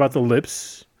talking about the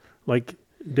lips, like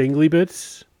dangly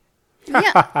bits?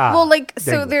 Yeah. Well, like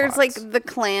so, Dangle there's like pots. the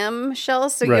clam shell,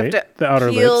 so Right, you have the to outer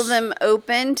peel lips. them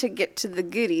open to get to the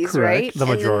goodies, Correct. right? The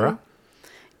Majora.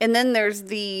 And then there's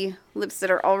the lips that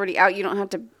are already out. You don't have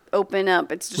to open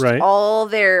up. It's just Right. all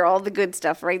there, all the good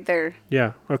stuff right there.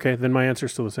 Yeah. Okay. Then my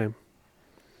answer's still the same.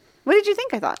 What did you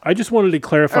think I thought? I just wanted to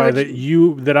clarify Or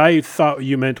that that I thought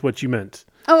you meant what you meant.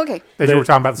 Oh, okay. That you were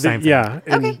talking about the same thing. Yeah.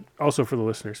 And Okay. also for the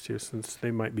listeners too, since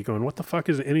they might be going, "What the fuck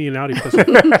is an innie and outie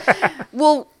pussy?"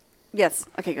 Well, yes.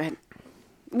 Okay, go ahead.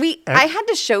 I had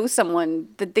to show someone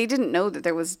that they didn't know that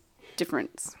there was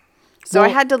difference. So I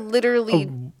Well, had to literally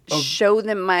show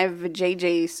them my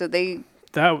vajayjay so they.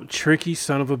 That tricky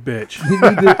son of a bitch.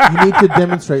 You need to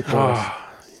demonstrate for us.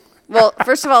 Well,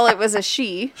 first of all, it was a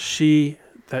she,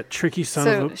 That tricky son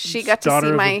so of a she got to daughter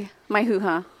see of a- my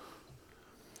hoo-ha.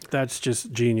 That's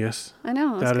just genius. I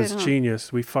know. That That's is good, huh?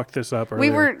 genius. We fucked this up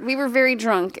earlier. We were very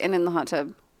drunk and in the hot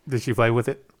tub. Did she play with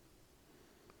it?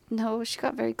 No, she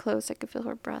got very close. I could feel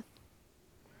her breath.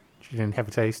 She didn't have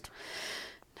a taste.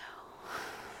 No.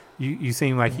 You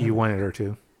seem like you wanted her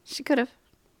to. She could have.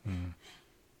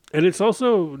 And it's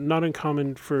also not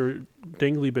uncommon for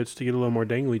dangly bits to get a little more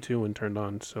dangly too when turned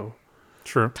on. So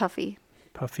True. Puffy.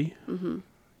 puffy. Mm-hmm.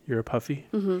 You're a puffy.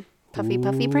 Puffy,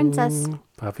 puffy princess.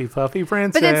 Puffy, puffy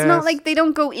princess. But it's not like they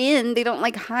don't go in. They don't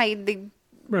like hide.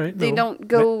 Right. They no. don't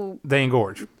go. They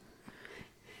engorge.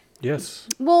 Yes.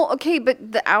 Well, okay,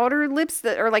 but the outer lips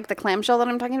that are like the clamshell that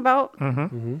I'm talking about,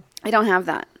 I don't have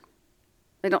that.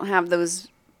 I don't have those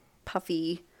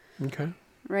puffy, Okay.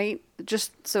 right?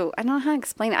 Just so I don't know how to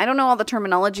explain it. I don't know all the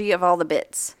terminology of all the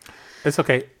bits. It's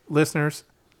okay. Listeners,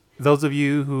 those of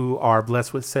you who are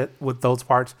blessed with those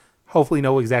parts, hopefully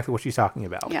know exactly what she's talking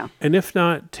about. Yeah. And if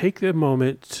not, take the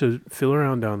moment to feel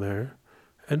around down there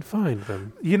and find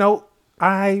them. You know,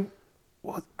 I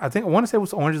think I want to say it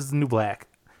was Orange is the New Black.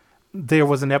 There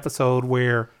was an episode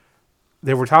where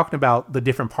they were talking about the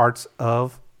different parts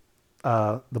of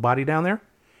the body down there.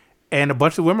 And a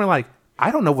bunch of women are like,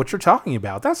 I don't know what you're talking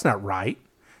about. That's not right.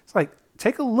 It's like,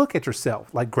 take a look at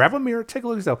yourself. Like, grab a mirror, take a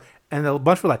look at yourself. And a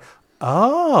bunch were like,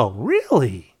 oh,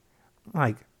 really?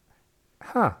 Like,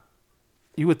 huh.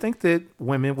 You would think that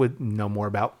women would know more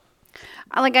about.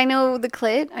 I know the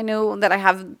clit. I know that I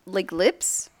have like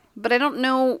lips, but I don't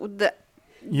know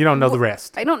You don't know the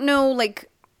rest. I don't know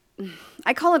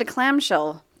I call it a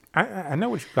clamshell. I know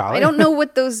what you call it. I don't know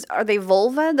what those are. They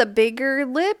vulva, the bigger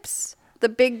lips, the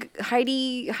big hide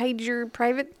your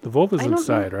private. The vulva's I don't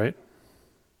inside, right?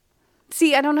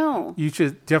 See, I don't know. You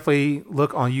should definitely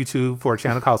look on YouTube for a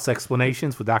channel called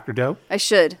Sexplanations with Dr. Doe. I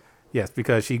should. Yes,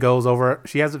 because she goes over,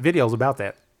 she has videos about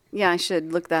that. Yeah, I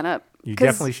should look that up. You 'Cause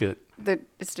definitely should.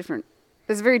 It's different.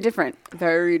 It's very different.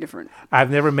 Very different.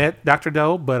 I've never met Dr.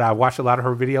 Doe, but I watched a lot of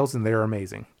her videos and they're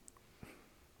amazing.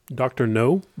 Dr.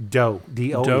 No? Doe,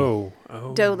 D-O-E. Doe.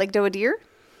 Oh. Doe, like doe a deer?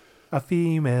 A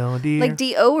female deer. Like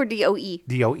D-O or D-O-E?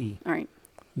 D-O-E. All right.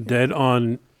 Dead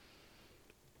on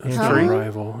Entry.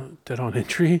 arrival. Dead on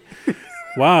entry.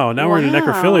 Wow, now we're in Wow.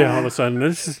 necrophilia all of a sudden.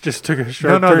 Just took a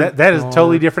sharp No, turn. that is a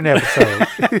totally different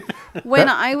episode. When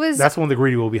I was That's one the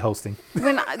Greedy will be hosting.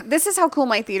 this is how cool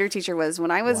my theater teacher was.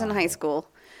 When I was in high school,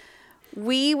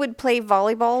 we would play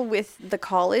volleyball with the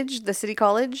college, the city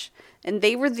college, and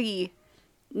they were the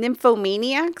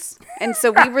nymphomaniacs, and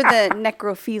so we were the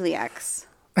necrophiliacs.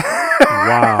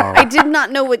 Wow. I did not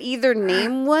know what either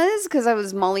name was because I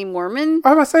was Molly Mormon.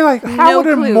 I must say, like, how No would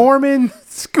a clue. Mormon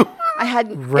school? I had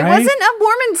Right? it wasn't a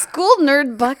Mormon school,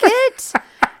 nerd bucket.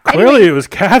 Clearly it was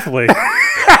Catholic.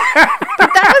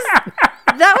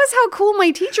 That was how cool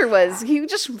my teacher was. He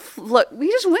just we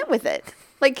just went with it.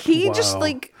 Like he just Wow.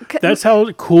 like That's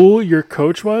how cool your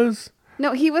coach was?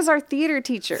 No, he was our theater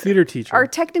teacher. Theater teacher. Our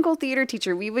technical theater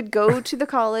teacher. We would go to the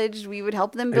college. We would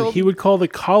help them build. And he would call the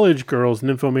college girls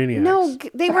nymphomaniacs. No,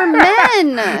 they were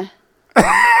men.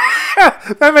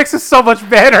 That makes it so much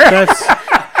better. That's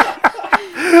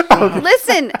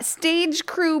Listen, stage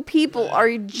crew people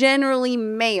are generally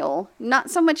male. Not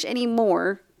so much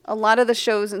anymore. A lot of the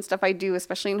shows and stuff I do,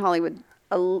 especially in Hollywood,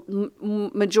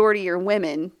 majority are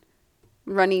women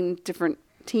running different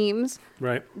teams.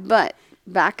 right. But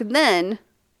back then,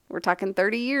 we're talking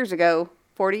 30 years ago,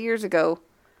 40 years ago,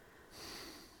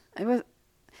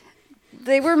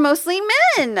 they were mostly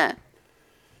men.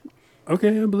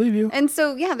 Okay, I believe you. And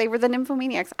so, yeah, they were the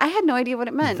nymphomaniacs. I had no idea what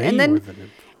it meant. They and were then the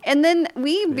and then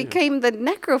we became the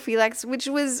necrophiliacs, which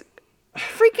was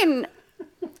freaking...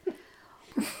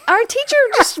 Our teacher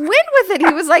just went with it.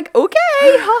 He was like, okay,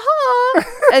 ha-ha.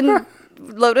 And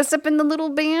load us up in the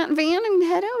little van and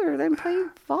head over and play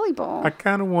volleyball. I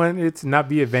kind of want it to not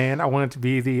be a van. I want it to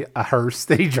be a hearse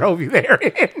that he drove you there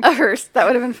in. A hearse. That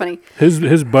would have been funny.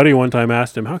 His buddy one time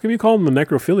asked him, how come you call them the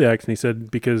necrophiliacs? And he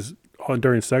said, because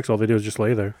during sex, all they do is just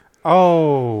lay there.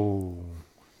 Oh.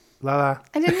 La.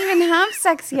 I didn't even have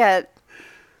sex yet.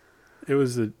 It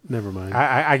was never mind.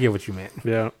 I get what you meant. It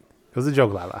Yeah. was a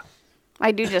joke, Lala.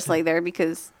 I do just lay there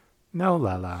because No,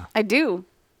 Lala. I do.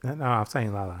 No, I'm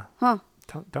saying Lala. Huh.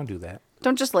 Don't do that.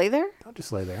 Don't just lay there. Don't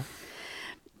just lay there.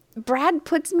 Brad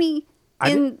puts me I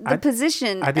in didn't- the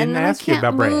position I didn't and then ask I you can't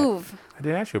about Brad. move. I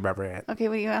didn't ask you about Brad. Okay,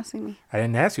 what are you asking me? I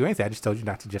didn't ask you anything. I just told you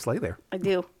not to just lay there. I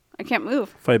do. I can't move.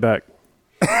 Fight back.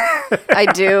 I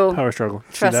do. Power struggle.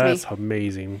 Trust me. That's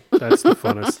amazing. That's the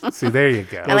funnest. See, there you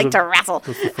go. I like to wrestle.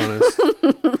 That's the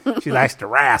funnest. She likes to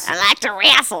wrestle. I like to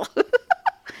wrestle.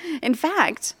 In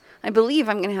fact, I believe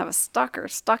I'm going to have a stalker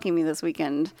stalking me this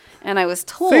weekend. And I was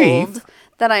told Thief?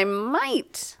 that I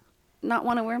might not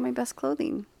want to wear my best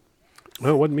clothing.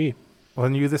 No, it wasn't me.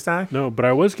 Wasn't you this time? No, but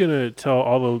I was going to tell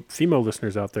all the female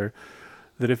listeners out there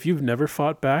that if you've never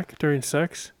fought back during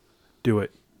sex, do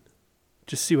it.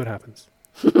 Just see what happens.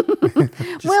 Just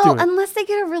Well, do it. unless they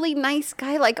get a really nice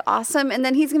guy like Awesome, and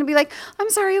then he's going to be like, I'm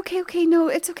sorry, okay, no,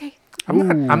 it's okay.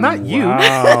 I'm not you.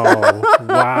 Wow.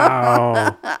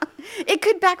 Wow. It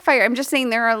could backfire. I'm just saying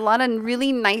there are a lot of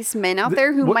really nice men out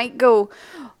there who what- might go,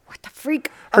 what the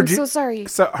freak? I'm gen- so sorry.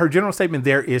 So her general statement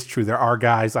there is true. There are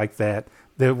guys like that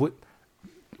would.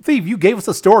 Thief, you gave us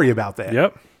a story about that.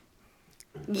 Yep.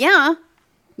 Yeah,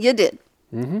 you did.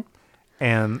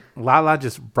 And Lala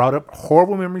just brought up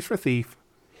horrible memories for Thief.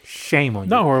 Shame on you.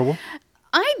 Not horrible.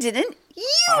 I didn't. You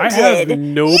I did. have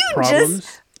no you problems.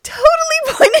 Just totally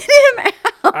pointed him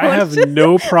out. I have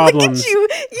no problems. Look at you.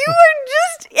 You are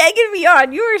just egging me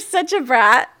on. You are such a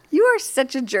brat. You are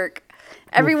such a jerk.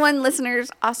 Everyone, listeners,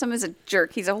 Awesome is a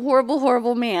jerk. He's a horrible,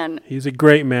 horrible man. He's a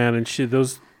great man, and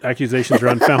those accusations are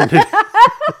unfounded.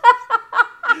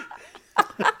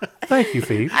 Thank you,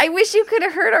 Thief. I wish you could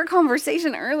have heard our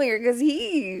conversation earlier because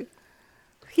he's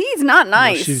not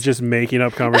nice. She's just making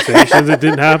up conversations that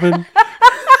didn't happen.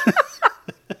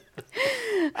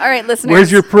 All right, listeners.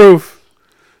 Where's your proof?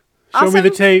 Show me the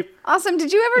Awesome. tape. Awesome.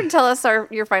 Did you ever tell us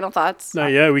your final thoughts?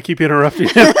 Not yet. We keep interrupting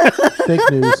him. Fake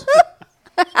news.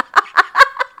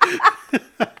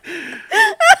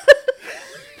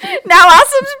 Now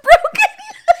Awesome's broken.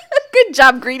 Good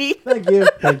job, Greedy. Thank you.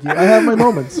 Thank you. I have my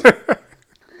moments.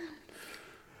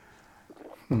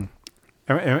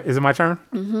 Is it my turn?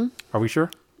 Mm-hmm. Are we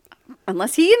sure?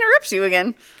 Unless he interrupts you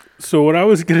again. So what I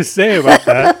was going to say about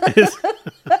that is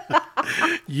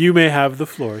you may have the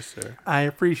floor, sir. I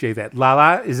appreciate that.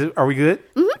 Lala, are we good?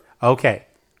 Mm-hmm. Okay.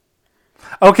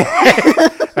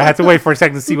 I had to wait for a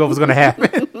second to see what was going to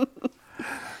happen. So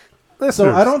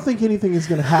Listeners, I don't think anything is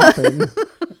going to happen.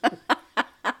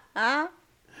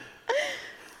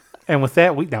 and with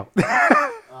that, no.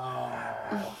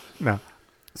 No.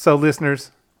 So,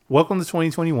 listeners, welcome to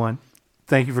 2021.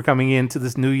 Thank you for coming into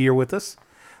this new year with us.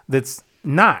 That's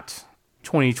not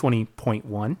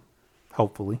 2020.1,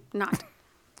 hopefully. Not.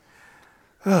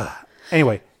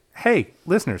 Anyway, hey,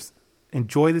 listeners,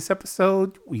 enjoy this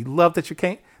episode. We love that you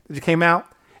came out.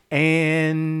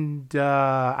 And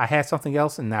I had something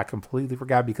else, and I completely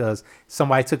forgot because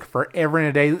somebody took forever and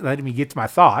a day letting me get to my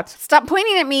thoughts. Stop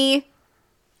pointing at me.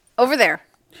 Over there.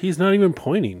 He's not even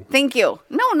pointing. Thank you.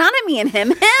 No, not at me and him.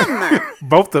 Him.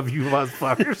 Both of you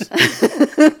motherfuckers.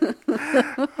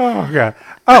 Oh god.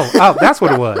 Oh, that's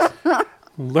what it was.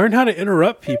 Learn how to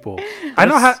interrupt people. I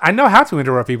know how to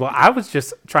interrupt people. I was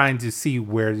just trying to see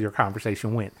where your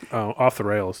conversation went. Oh, off the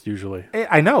rails, usually.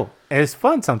 I know. And it's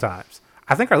fun sometimes.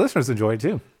 I think our listeners enjoy it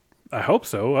too. I hope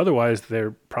so. Otherwise,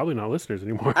 they're probably not listeners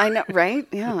anymore. I know, right?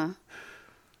 Yeah.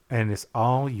 And it's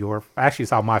all actually,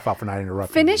 it's all my fault for not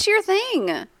interrupting. Finish your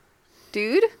thing,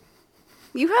 dude.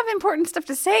 You have important stuff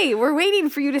to say. We're waiting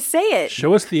for you to say it.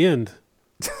 Show us the end.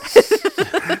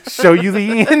 Show you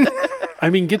the end? I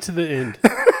mean, get to the end.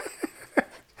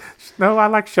 No, I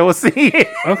like show us the end.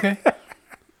 Okay.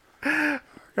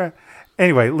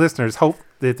 Anyway, listeners, hope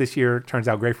that this year turns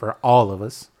out great for all of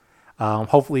us.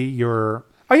 Hopefully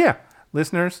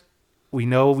listeners, we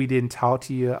know we didn't talk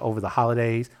to you over the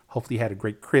holidays. Hopefully you had a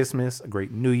great Christmas, a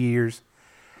great New Year's.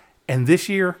 And this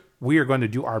year, we are going to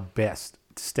do our best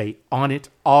to stay on it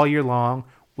all year long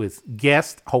with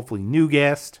guests, hopefully new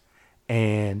guests,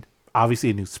 and obviously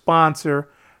a new sponsor.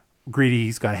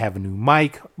 Greedy's going to have a new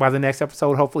mic by the next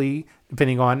episode, hopefully,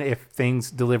 depending on if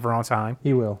things deliver on time.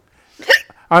 He will.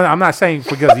 I'm not saying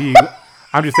because of you.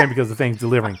 I'm just saying because the thing's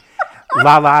delivering.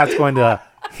 Lala is going to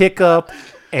hiccup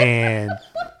and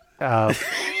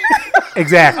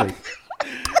exactly.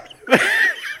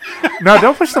 No,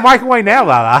 don't push the mic away now,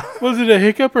 Lala. Was it a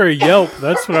hiccup or a yelp?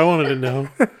 That's what I wanted to know.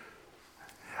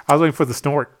 I was waiting for the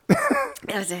snort.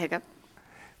 That was a hiccup.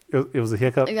 It was a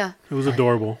hiccup. Yeah. It was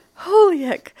adorable. Holy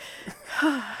heck.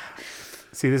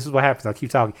 See, this is what happens. I'll keep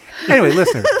talking. Anyway,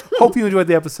 listeners, hope you enjoyed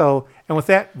the episode. And with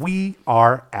that, we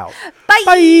are out.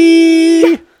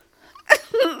 Bye.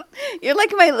 You're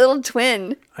like my little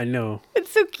twin. I know.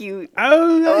 It's so cute.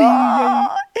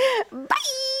 Oh,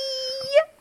 Bye.